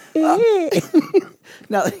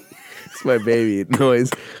 No, It's my baby noise.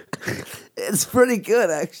 it's pretty good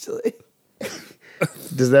actually.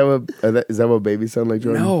 Is that what babies sound like,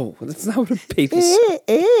 Jordan? No, that's not what a baby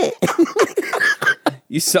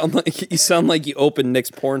You sound like you opened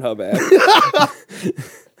Nick's Pornhub app.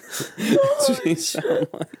 That's what you sound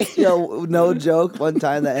like. Yo, no joke. One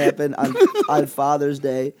time that happened on Father's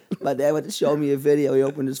Day. My dad went to show me a video. He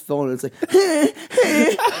opened his phone and it's like, you're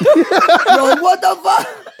like, what the fuck?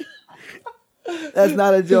 That's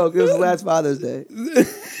not a joke. It was last Father's Day.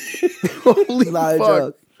 Holy Not fuck. a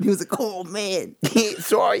joke. He was like, oh man,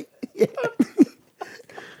 Sorry.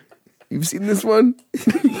 You've seen this one?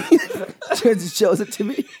 turns and shows it to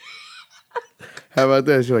me. How about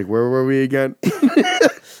this? You're like, where were we again?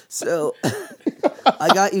 So I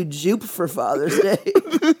got you Jupe for Father's Day.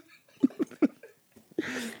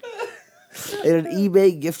 And an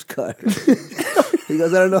eBay gift card. He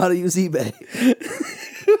goes, I don't know how to use eBay.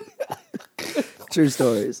 True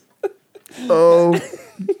stories. Oh,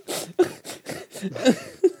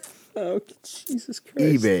 Oh, Jesus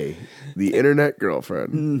Christ. eBay, the internet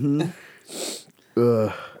girlfriend.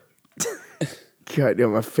 Ugh. God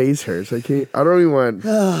damn, my face hurts. I don't even want.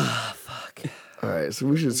 Oh, fuck. All right, so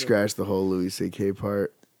we should scratch the whole Louis C.K.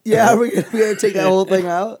 part. Yeah, we're gonna take that whole thing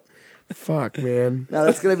out. Fuck, man. No,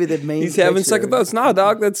 that's gonna be the main. He's having picture. second thoughts. No,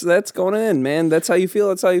 dog, that's going in, man. That's how you feel.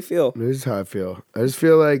 That's how you feel. This is how I feel. I just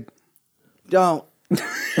feel like Don't.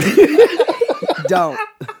 Don't.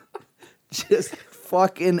 Just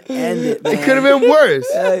fucking end it, man. it could have been worse.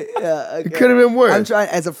 Yeah, okay. It could have been worse. I'm trying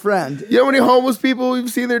as a friend. You know how many homeless people you've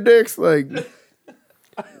seen their dicks like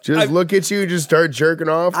just look at you, just start jerking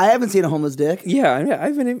off? I haven't seen a homeless dick. Yeah,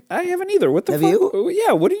 I haven't either. What the Have fuck? you?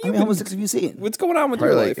 Yeah, what are you? How many homeless dicks have you seen? What's going on with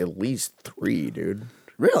Probably your like life? at least 3, dude.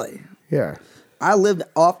 Really? Yeah. I lived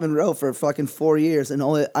off Monroe for fucking 4 years, and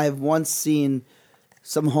I've once seen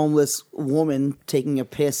some homeless woman taking a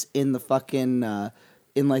piss in the fucking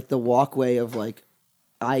in like the walkway of like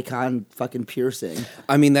Icon fucking piercing.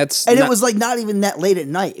 I mean, that's And it was like not even that late at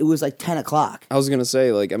night. It was like 10 o'clock. I was gonna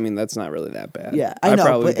say, like, I mean, that's not really that bad. Yeah, I know,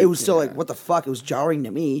 probably but it was still yeah. like, what the fuck? It was jarring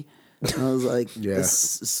to me. And I was like, Yeah.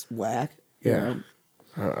 this is whack. you Yeah.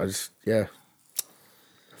 know?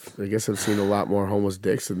 I guess I've seen a lot more homeless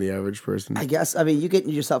dicks than the average person. I guess. I mean, you get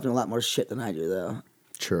yourself in a lot more shit than I do, though.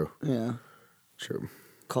 True. Yeah. True.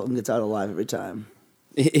 Colton gets out alive every time.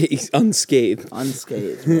 He's unscathed.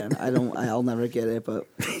 Unscathed, man. I'll never get it, but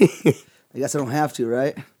I guess I don't have to,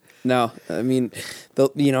 right? No, I mean,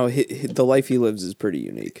 the life he lives is pretty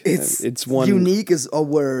unique. It's one Unique is a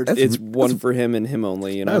word. It's one for him and him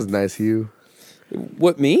only. You know, That was nice of you.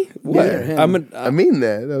 what me? What? Yeah, him. I mean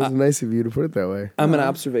that. That was nice of you to put it that way. I'm an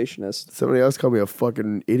observationist. Somebody else called me a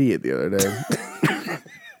fucking idiot the other day.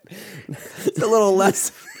 It's a little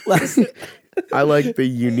less. I like the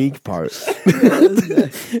unique part.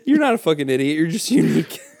 You're not a fucking idiot. You're just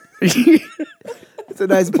unique. It's a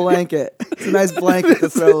nice blanket. It's a nice blanket to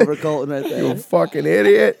throw over Colton right You there. fucking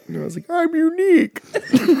idiot. And I was like, I'm unique.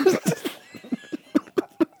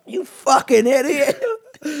 You fucking idiot.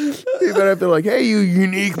 Then I'd be like, hey, you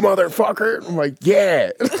unique motherfucker. I'm like,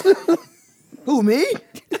 yeah. Who, me?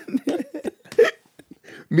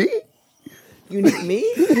 Me? Unique me?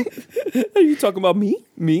 Are you talking about me?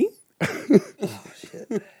 Me?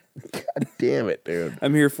 God damn it, dude.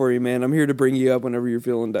 I'm here for you, man. I'm here to bring you up whenever you're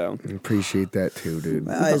feeling down. I appreciate that too, dude.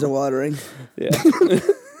 My eyes are watering. Yeah.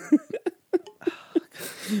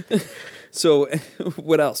 So,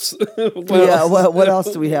 what else? What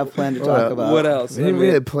else do we have planned to talk about? What else? We didn't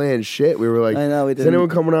really plan shit. We were like, I know, we is didn't. anyone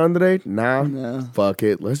coming on today? Nah. No. Fuck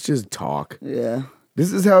it. Let's just talk. Yeah.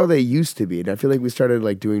 This is how they used to be. And I feel like we started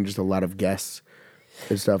like doing just a lot of guests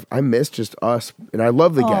and stuff. I miss just us. And I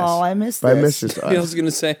love the guests. Oh, I miss But I this. miss just I was us. gonna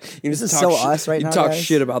say you This just is talk so us right you now, talk guys.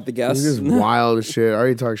 shit about the guests. This is wild as shit. I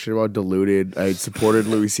already talked shit about Diluted. I supported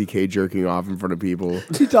Louis C.K. jerking off in front of people.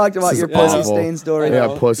 You talked about This your is pussy awful. stain story.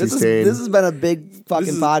 Yeah, pussy stain. This has been a big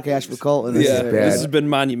fucking podcast for Colton. This Yeah, year. this bad. has been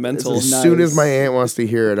monumental. This is As soon as nice. my aunt wants to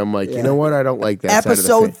hear it, I'm like, you know what? I don't like that side of the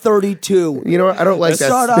Episode family. 32. You know what? I don't like that.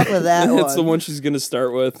 Start off with that That's the one. one she's gonna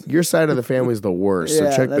start with. Your side of the family is the worst. Yeah,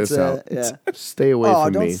 so check that's this out. it, yeah. Stay away Oh,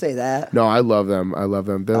 from don't me. say that. No, I love them. I love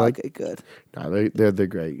them. They're like, Okay, good. no, they're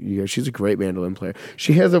great. She's a great mandolin player.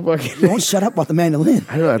 She has a fucking. You won't shut up about the mandolin.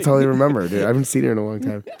 I don't know. That's all I remember, dude. I haven't seen her in a long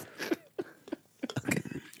time.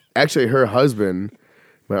 Actually, her husband,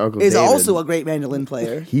 my uncle, Is David, also a great mandolin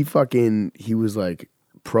player. he was like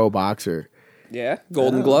pro boxer. Yeah,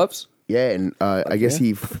 Golden Gloves. Yeah, and I guess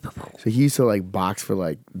he used to like box for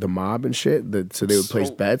like the mob and shit. So they would place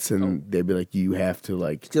bets, and they'd be like, "You have to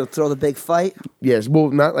like." He'll throw the big fight. Yes, well,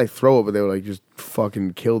 not like throw it, but they would like just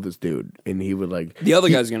fucking kill this dude, and he would like. The other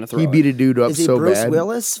guy's gonna throw He it. beat a dude up Is he so Bruce bad.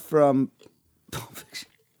 Willis from Pulp Fiction?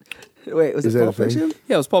 Wait, was Is it that Pulp a thing? Fiction?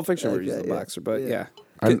 Yeah, it was Pulp Fiction where he's Okay, the yeah. boxer, but yeah.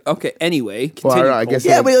 I'm- Okay. Anyway, Well, I don't continue, know, I guess Cole.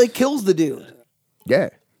 Yeah, like- but he like kills the dude. Yeah,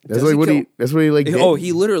 that's Does like he what kill- he. That's what he like. Did. Oh,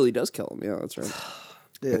 he literally does kill him. Yeah, that's right.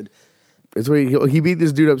 Dude. That's what he beat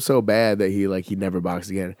this dude up so bad that he never boxed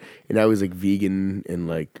again, and now he's like vegan and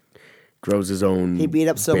like grows his own. He beat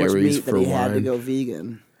up so much berries meat that for he had to wine. go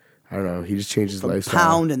vegan. I don't know. He just changed his From lifestyle.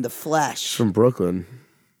 pound in the flesh. From Brooklyn,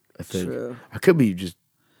 I think. True. I could be just.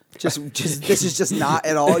 Just this is just not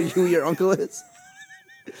at all who your uncle is.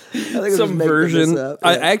 I think I'm just Some making version. this up.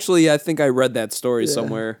 I think I read that story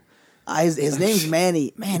somewhere. His name's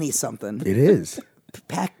Manny. Manny something. It is.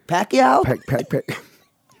 Pacquiao. Pack.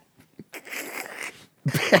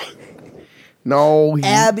 No.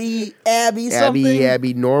 Abby something.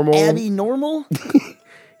 Abby Normal. Abby Normal.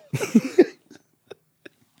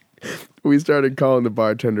 We started calling the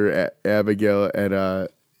bartender Abigail at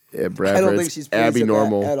Bradford's. I don't think she's pleased Abby with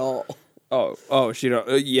Normal. that at all. Oh, she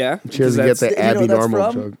don't. Yeah, She doesn't get the you know Abby what that's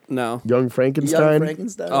Normal from? joke. No. Young Frankenstein. Young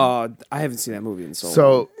Frankenstein. I haven't seen that movie in so long.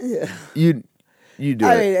 So Yeah. you do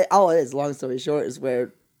I it. mean, all it is, long story short, is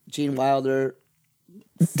where Gene Wilder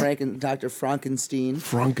Dr. Frankenstein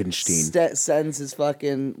sends his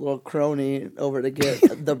fucking little crony over to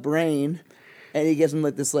get the brain, and he gives him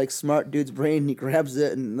like this like smart dude's brain. And he grabs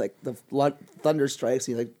it, and like the thunder strikes.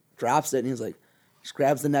 He like drops it, and he's like, just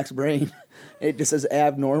grabs the next brain. And it just says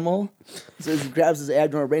abnormal. So he grabs his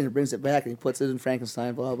abnormal brain and brings it back, and he puts it in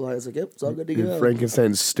Frankenstein. Blah blah. He's like, yep, it's all good to go.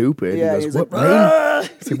 Frankenstein's stupid. Yeah, he goes, he's what like, brain?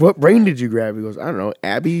 He's like, what brain did you grab? He goes, I don't know,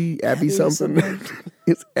 Abby something.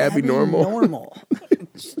 It's Abby normal. Normal.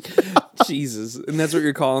 Jesus, and that's what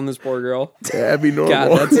you're calling this poor girl. Abby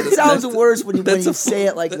normal. God, It sounds worse when you say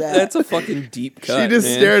it like that. That's a fucking deep cut. She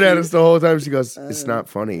just stared at us the whole time. She goes, it's not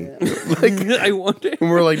funny. Like, I wonder. And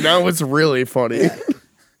we're like, now it's really funny. Yeah.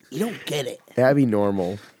 You don't get it. Abby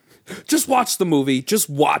normal. Just watch the movie. Just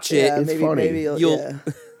watch it. Yeah, It's maybe, funny. Maybe You'll- yeah.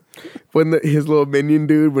 When his little minion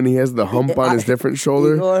dude, when he has the hump on his different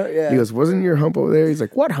shoulder, Igor, yeah. he goes, wasn't your hump over there? He's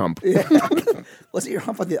like, what hump? Yeah. Was it your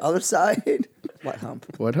hump on the other side? What hump?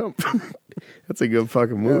 What hump? That's a good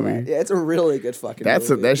fucking movie. Yeah, it's a really good fucking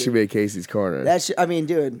movie. That should be a Casey's Corner. I mean,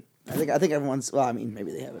 dude, I think everyone's. Well, I mean,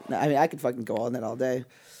 maybe they haven't. I mean, I could fucking go on that all day.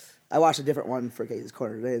 I watched a different one for Casey's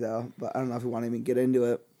Corner today, though. But I don't know if we want to even get into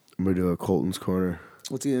it. I'm going to do a Colton's Corner.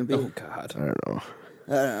 What's it gonna be? Oh God. I don't know.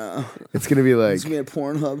 I don't know. It's going to be like... It's gonna be a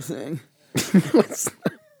Pornhub thing.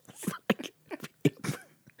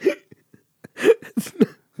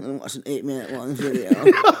 I'm watching an 8-minute long video.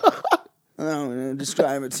 I'm gonna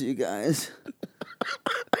describe it to you guys.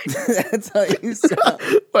 That's how you sound.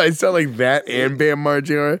 I sound like that and Bam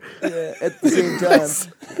Margera. Yeah, at the same time.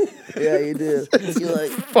 Yeah, you do. You're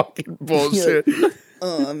like Fucking bullshit. Like,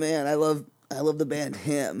 oh man, I love the band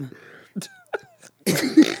Him.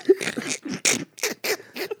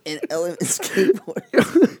 And Element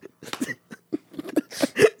Skateboard.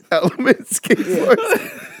 Element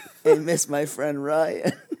Skateboard. And miss my friend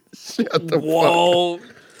Ryan. Shut the Whoa.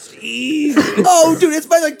 Jeez. Oh, dude, it's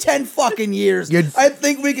been like 10 fucking years. You'd- I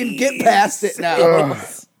think we can get past it now.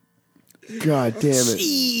 God damn it.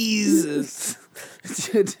 Jesus.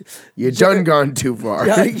 Dude, You done gone too far.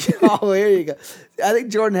 oh, here you go. I think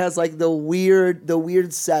Jordan has like the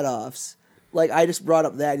weird set-offs. Like I just brought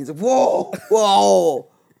up that and he's like, whoa.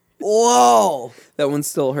 That one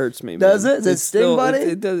still hurts me, man. Does it? Does it It's sting, still, buddy?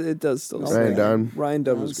 It does still sting. Ryan Dunn. Ryan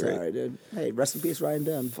Dunn I'm was great. sorry, dude. Hey, rest in peace, Ryan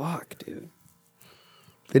Dunn. Fuck, dude.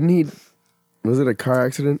 Didn't he... Was it a car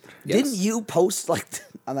accident? Yes. Didn't you post like...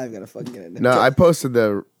 I'm not even gonna fucking get into it. No, I posted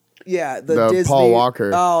the... Yeah, the Disney, Paul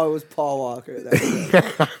Walker. Oh, it was Paul Walker. That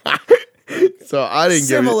was it. So I didn't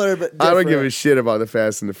Similar, give... but I don't give a different. shit about the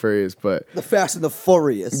Fast and the Furious, but... The Fast and the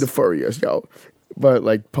Furious. The Furious, yo. But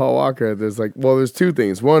like Paul Walker, there's two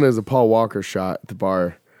things. One is a Paul Walker shot at the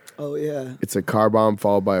bar. Oh yeah. It's a car bomb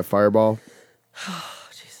followed by a fireball. Oh,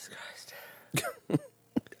 Jesus Christ.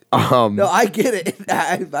 No, I get it.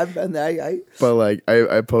 I've been there. But like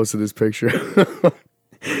I posted this picture.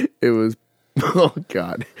 It was oh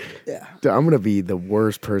God. Yeah. Dude, I'm gonna be the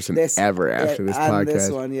worst person ever after this on podcast.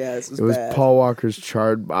 This one, yeah, this it was bad. Paul Walker's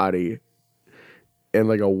charred body and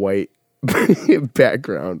like a white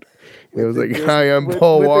background. It was like, hi, I'm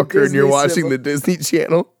Paul with the Walker, and you're Disney watching symbol. the Disney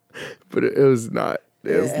Channel. But it was not.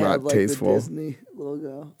 It was Yeah, not like tasteful. The Disney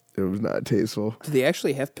logo. It was not tasteful. Do they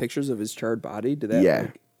actually have pictures of his charred body? Did that? Yeah.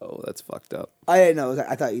 Oh, that's fucked up. I didn't know.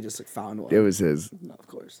 I thought you just like found one. It was his. No, of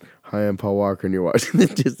course. Hi, I'm Paul Walker, and you're watching the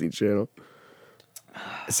Disney Channel.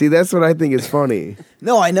 See, that's what I think is funny.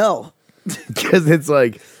 No, I know. Because it's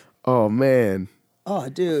like, oh, man. Oh,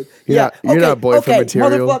 dude. You're not boyfriend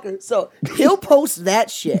material. Motherfucker. So he'll post that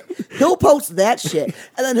shit. And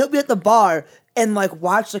then he'll be at the bar and like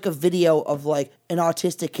watch like a video of like an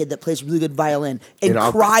autistic kid that plays really good violin and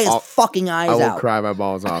cry his fucking eyes I will out. cry my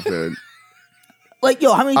balls off, dude. Like,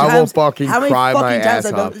 yo, how many I will times? fucking how many cry fucking my times ass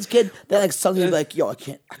I've done off. with this kid that like suddenly be like, yo, I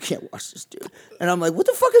can't watch this dude, and I'm like, what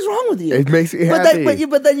the fuck is wrong with you? It makes me but happy.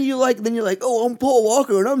 then you're like, oh, I'm Paul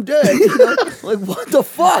Walker and I'm dead. You know? Like, what the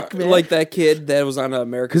fuck, man? Like that kid that was on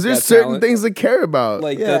America's Because there's Got certain Talent. things to care about.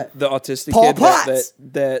 Like Yeah. the autistic Paul kid Potts.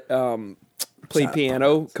 that played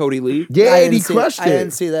piano, Cody Lee. yeah, I and he didn't see- crushed I it.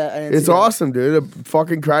 didn't see that. It's awesome, dude. I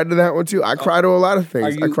fucking cried to that one, too. I cry to a lot of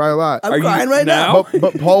things. I cry a lot. I'm crying right now.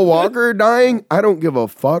 But Paul Walker dying, I don't give a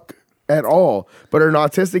fuck at all. But an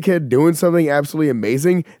autistic kid doing something absolutely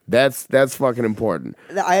amazing, that's fucking important.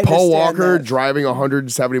 I Paul understand Walker that. driving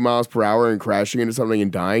 170 miles per hour and crashing into something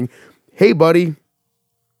and dying. Hey, buddy,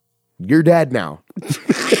 you're dead now.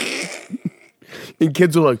 And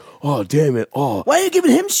kids are like, oh, damn it. Oh. Why are you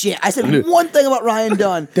giving him shit? I said one thing about Ryan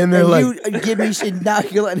Dunn. Then they're and like, you give me shit. Now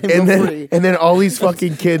you're letting him go free. And then all these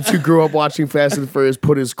fucking kids who grew up watching Fast and Furious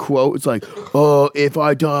put his quote. It's like, oh, if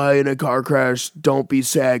I die in a car crash, don't be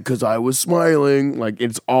sad because I was smiling. Like,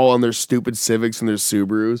 it's all on their stupid Civics and their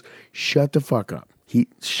Subarus. Shut the fuck up.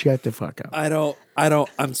 Shut the fuck up.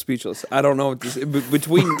 I'm speechless. I don't know what this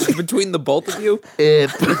between the both of you.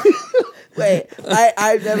 Wait,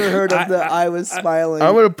 I've never heard of I was smiling.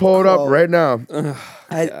 I'm gonna pull it up right now.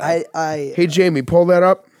 Hey Jamie, pull that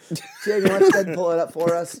up. Jamie, why don't you go ahead and pull it up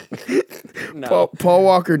for us? No. Paul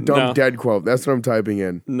Walker dumb dead quote. That's what I'm typing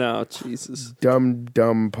in. No, Jesus.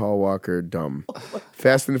 Dumb Paul Walker dumb.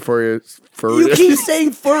 Fast and Furious. You keep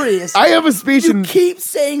saying furious. I have a speech. You keep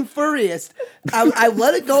saying furious. I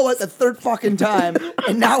let it go like the third fucking time,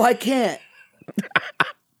 and now I can't.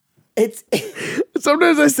 It's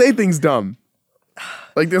sometimes I say things dumb.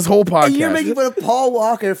 Like this whole podcast. And you're making fun of Paul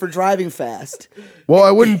Walker for driving fast. Well,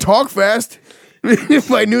 I wouldn't talk fast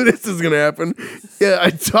if I knew this was gonna happen. Yeah, I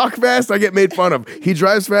talk fast, I get made fun of. He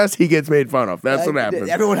drives fast, he gets made fun of. That's what happens.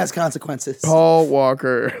 Everyone has consequences. Paul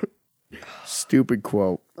Walker. Stupid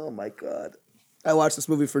quote. Oh my god. I watched this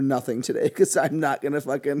movie for nothing today because I am not gonna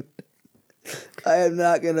fucking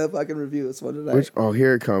review this one tonight.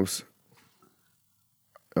 Here it comes.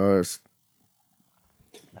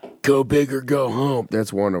 Go big or go home.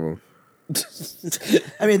 That's one of them.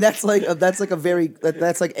 I mean, that's like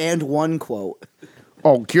and one quote.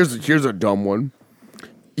 Oh, here's a dumb one.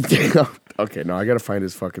 Okay, no, I gotta find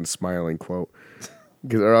his fucking smiling quote,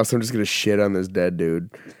 or else I'm just gonna shit on this dead dude.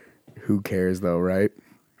 Who cares though, right?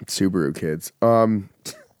 Subaru kids.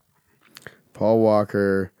 Paul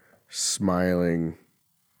Walker smiling.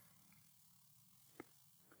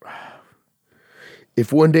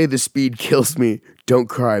 If one day the speed kills me, don't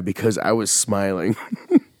cry because I was smiling.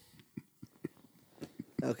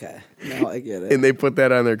 Okay, now I get it. And they put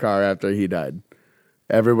that on their car after he died.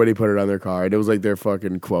 Everybody put it on their car. And it was like their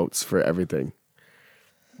fucking quotes for everything.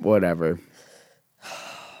 Whatever.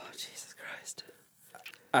 Oh, Jesus Christ.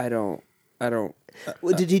 I don't.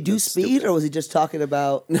 Well, did he do speed, or was he just talking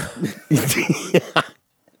about?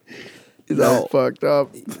 That's fucked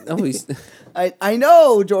up. No, he's. I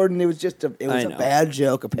know, Jordan. It was just a bad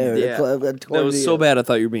joke. Apparently, Yeah. That was so bad. I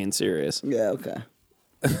thought you were being serious. Yeah. Okay.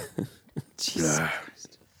 Jesus.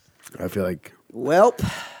 I feel like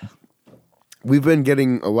we've been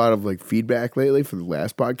getting a lot of like feedback lately for the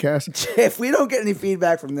last podcast. If we don't get any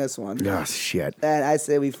feedback from this one, Oh shit! then I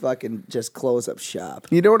say we fucking just close up shop.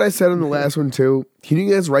 You know what I said in the last one too? Can you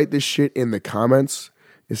guys write this shit in the comments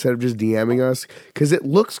instead of just DMing us? Because it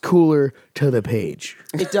looks cooler to the page.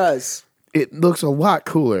 It does. It looks a lot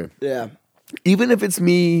cooler. Yeah. Even if it's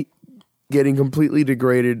me getting completely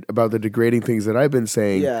degraded about the degrading things that I've been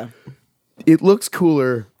saying. Yeah. It looks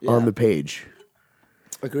cooler on the page.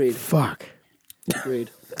 Agreed. Fuck. Agreed.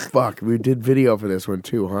 Fuck. We did video for this one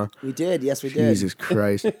too, huh? We did. Yes, we did. Jesus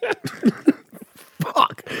Christ.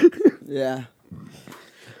 Fuck. Yeah.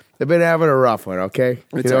 I've been having a rough one, okay?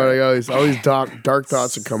 You know what? All these dark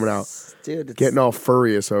thoughts are coming out. Dude, it's Getting all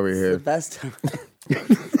furious over the here. best time.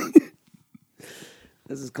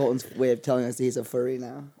 This is Colton's way of telling us he's a furry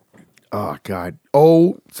now. Oh, God.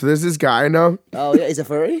 Oh, so there's this guy now? Oh, yeah, he's a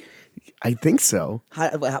furry? I think so.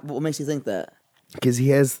 What makes you think that? Because he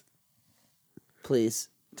has... Please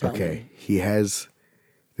tell me. He has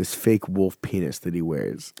this fake wolf penis that he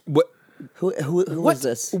wears. What? Who is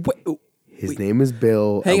this? His name is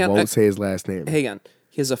Bill. I won't say his last name. Hang on.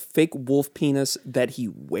 He has a fake wolf penis that he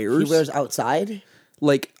wears. He wears outside?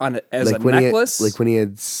 Like as like a necklace?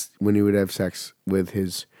 When he would have sex with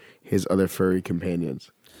his other furry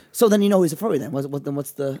companions. So then you know he's a furry then. What's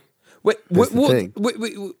the... Wait, That's the thing.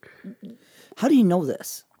 wait. How do you know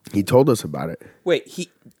this? He told us about it. Wait,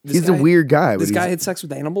 he's a weird guy. This but guy had sex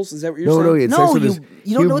with animals? Is that what you're No, saying? he had sex with his...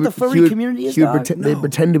 You don't know what the furry community is, dog? They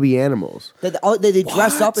pretend to be animals. They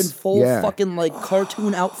dress up in full Yeah. fucking like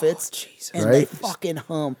cartoon outfits. Jesus. And Right? they fucking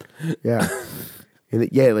hump. Yeah.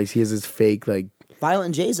 like he has this fake, like...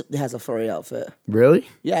 Violent J's has a furry outfit. Really?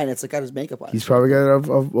 Yeah, and it's like got his makeup on. He's probably got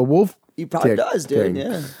a wolf He probably dick does, dude. thing.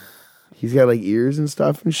 Yeah. He's got like ears and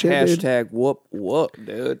stuff and shit. Dude. Hashtag whoop,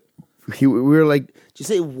 dude. We were like... Did you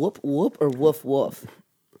say whoop whoop or woof woof?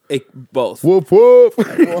 Both. Woof woof.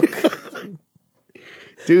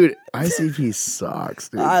 Dude, ICP sucks,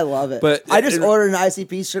 dude. I love it. But I just ordered an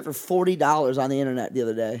ICP shirt for $40 on the internet the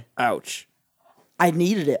other day. Ouch. I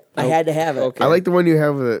needed it. I had to have it. Okay. I like the one you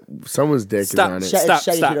have with someone's dick is on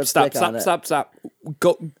it. Stop.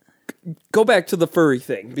 Go back to the furry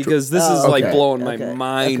thing because this is like Okay. blowing my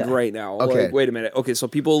mind right now. Okay. Like, wait a minute. Okay, so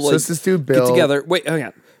people So like it's this dude, Bill. get together. Wait, hang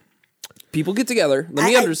on. people get together. Let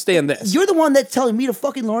me understand this. You're the one that's telling me to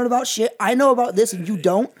fucking learn about shit. I know about this and you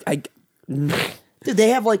don't. Dude, they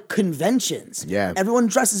have like conventions. Yeah. Everyone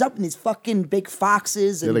dresses up in these fucking big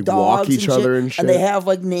foxes and they like dogs walk each and other shit, and shit. And they have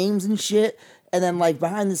like names and shit. And then like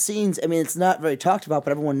behind the scenes, I mean, it's not very talked about,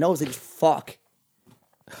 but everyone knows they just fuck.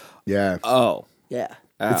 Yeah. Oh. Yeah.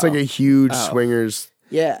 It's like a huge swingers.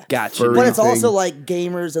 Yeah. Gotcha. But it's thing. also like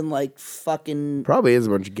gamers and like fucking Probably is a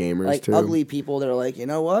bunch of gamers like too. ugly people that are like, you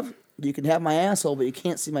know what? You can have my asshole, but you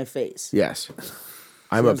can't see my face. Yes.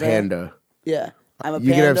 I'm a what I'm saying? panda. Yeah. I'm a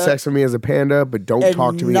You panda. can have sex with me as a panda, but don't and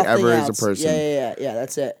talk to me nothing ever else. as a person. Yeah,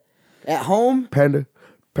 that's it. At home, Panda.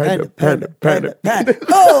 panda, panda, panda, panda.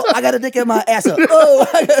 Oh, I got a dick in my asshole. Oh,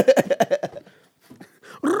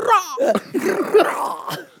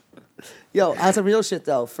 yo, on some real shit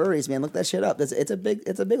though, furries, man, look that shit up. It's a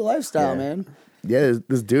big lifestyle, man. Yeah,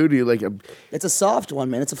 this dude, It's a soft one,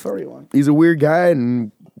 man. It's a furry one. he's a weird guy,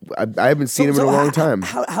 and I haven't seen him in a long time.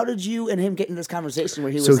 How did you and him get in this conversation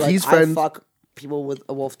where he was So like, he's I friends- fuck people with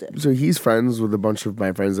a wolf dick? So he's friends with a bunch of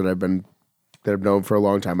my friends that I've known for a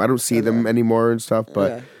long time. I don't see them anymore and stuff,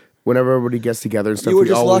 but Okay. whenever everybody gets together and stuff, You were we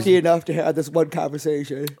just always, lucky enough to have this one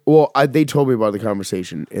conversation. Well, they told me about the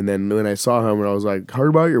conversation, and then when I saw him, and I was like, "Heard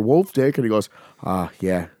about your wolf dick?" And he goes,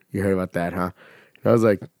 yeah, you heard about that, huh?" And I was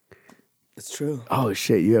like, It's true. "Oh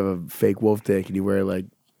shit, you have a fake wolf dick, and you wear like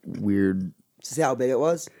weird." See how big it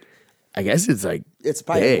was? I guess it's like It's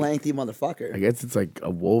probably big. a lengthy motherfucker. I guess it's like a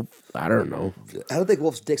wolf. I don't know. I don't think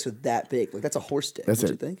wolf's dicks are that big. Like that's a horse dick. That's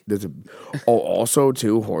What it. you think? That's a. Oh, also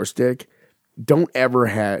too, horse dick. Don't ever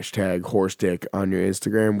hashtag horse dick on your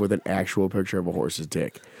Instagram with an actual picture of a horse's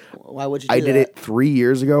dick. Why would you? Do I did that? it 3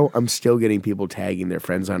 years ago. I'm still getting people tagging their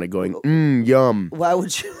friends on it, going, yum. Why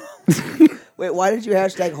would you? Wait, why did you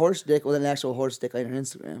hashtag horse dick with an actual horse dick on your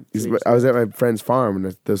Instagram? I was at my friend's farm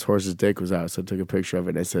and this horse's dick was out, so I took a picture of it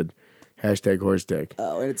and I said, hashtag horse dick.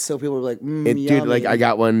 Oh, and it's so people were like, Dude, like I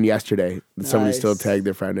got one yesterday. Somebody still Nice. tagged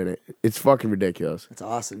their friend in it. It's fucking ridiculous. That's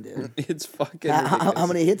awesome, dude. It's fucking how ridiculous.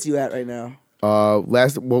 many hits you at right now?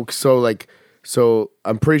 So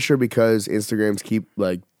I'm pretty sure because Instagrams keep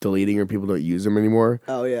like deleting or people don't use them anymore.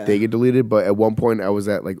 Oh, yeah. They get deleted. But at one point I was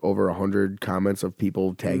at like over 100 comments of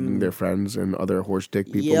people tagging their friends and other horse dick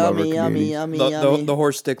people. Yummy, lover yummy, communities. yummy, the, yummy. the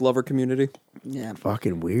horse stick lover community. Yeah.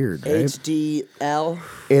 Fucking weird, right? HDL.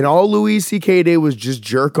 And all Louis C.K. did was just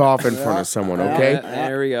jerk off in front of someone, okay?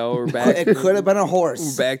 There we go. We're back. It could have been a We're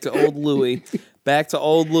horse. back to old Louis. Back to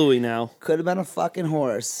old Louis now. Could have been a fucking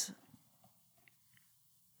horse.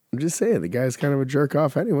 I'm just saying, the guy's kind of a jerk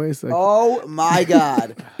off anyways. Like, Oh my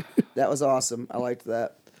god, that was awesome. I liked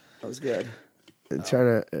that. That was good.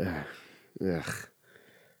 trying to...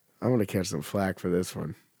 I'm going to catch some flack for this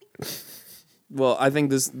one. Well, I think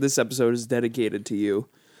this episode is dedicated to you.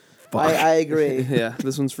 I agree. Yeah,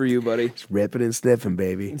 this one's for you, buddy. Rippin' and sniffing,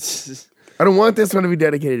 baby. I don't want this one to be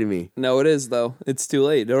dedicated to me. No, it is though. It's too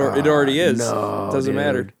late. It already is. no, It doesn't dude.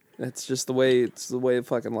 matter. It's just the way. It's the way of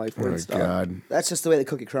fucking life Oh, my works. dog. God. That's just the way the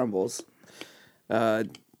cookie crumbles.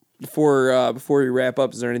 Before we wrap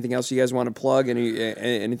up, is there anything else you guys want to plug?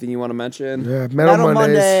 Anything you want to mention? Yeah, Metal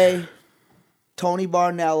Monday, Tony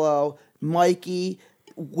Barnello, Mikey,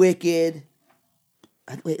 Wicked.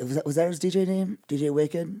 Wait, was that his DJ name? DJ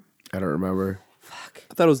Wicked? I don't remember. Fuck.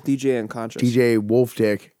 I thought it was DJ Unconscious. DJ Wolf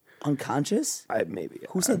Dick. Unconscious? Maybe.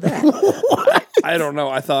 Who said that? I don't know.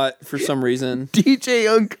 I thought for some reason.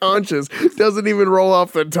 DJ Unconscious doesn't even roll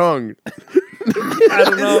off the tongue. I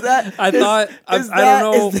don't know. I thought. I don't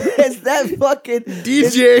know. Is that fucking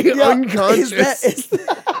DJ Unconscious.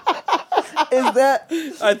 Is that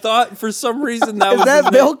I thought for some reason that was that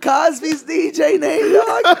his Bill name. Cosby's DJ name,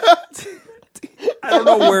 dog? I don't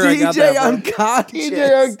know where I got DJ that from. Unconscious.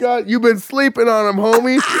 DJ Unconscious. You've been sleeping on him,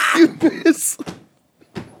 homie. You've been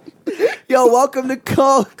Yo, welcome to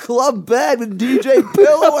Club Bag with DJ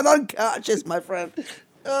Pillow and Unconscious, my friend.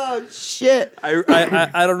 Oh shit!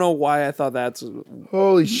 I don't know why I thought that's.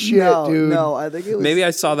 Holy shit, no, dude. no, I think it was Maybe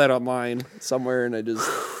I saw that online somewhere and I just.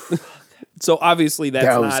 So obviously that's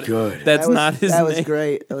That was not good. That's not his That name. was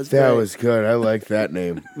great. That was That great. was good. I like that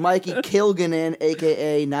name. Mikey Kilganon,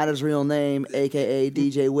 aka not his real name, aka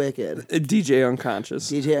DJ Wicked, DJ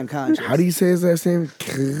Unconscious. DJ Unconscious. How do you say his last name?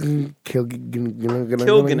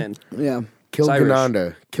 Kilganon. Yeah,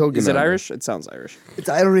 Kilgananda. Kilgananda. Is it Irish? It sounds Irish. it's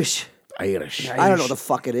Irish. Irish. I don't know what the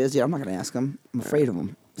fuck it is. Yeah, I'm not gonna ask him. I'm afraid of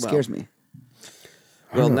him. It scares me.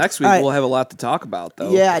 Well, next week All right. we'll have a lot to talk about,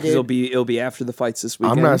 though. Yeah, 'Cause dude. It'll be after the fights this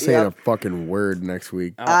weekend. I'm not saying Yep. a fucking word next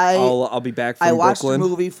week. I'll be back from I watched Brooklyn. the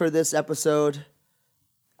movie for this episode.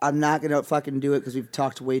 I'm not gonna fucking do it because we've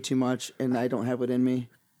talked way too much and I don't have it in me.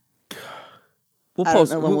 We'll I don't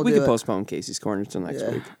post. know when we'll We do can it. postpone Casey's Corner till next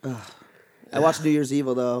week. I watched New Year's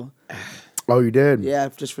Evil though. Oh, you did? Yeah,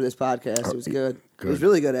 just for this podcast. It was good. It was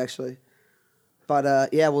really good actually.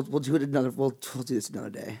 But yeah, we'll do it another. We'll do this another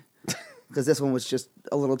day. Because this one was just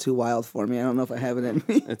a little too wild for me. I don't know if I have it in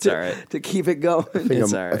me. It's all right to keep it going.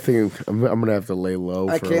 I think I'm gonna have to lay low.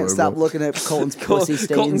 I can't stop looking at Colton's pussy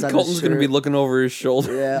stains on his Colton's shirt. going to be looking over his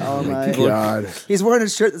shoulder. Yeah, all night. God. He's wearing a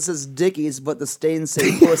shirt that says Dickies, but the stains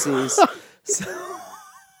say pussies.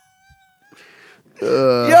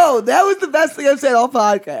 Yo, that was the best thing I've said all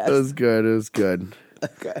podcast. It was good. It was good.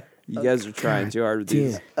 Okay. You guys are trying too hard with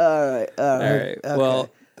these. All right. All right. Okay. Well,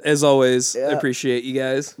 as always, Yeah. I appreciate you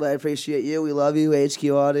guys. I appreciate you. We love you, HQ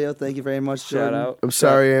Audio. Thank you very much. Shout Jordan. out. I'm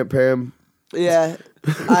sorry, Aunt Pam. Yeah.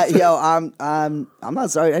 I'm not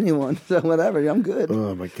sorry to anyone. So whatever. I'm good.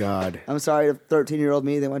 Oh my God. I'm sorry to 13-year-old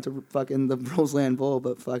me. They went to fucking the Roseland Bowl,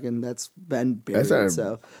 but fucking that's been buried.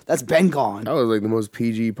 So that's been gone. That was like the most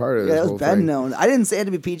PG part of Yeah, this that whole was Ben thing. known. I didn't say it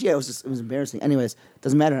to be PG. It was embarrassing. Anyways,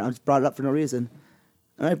 doesn't matter. I just brought it up for no reason.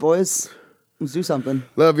 All right, boys, let's do something.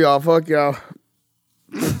 Love y'all. Fuck y'all.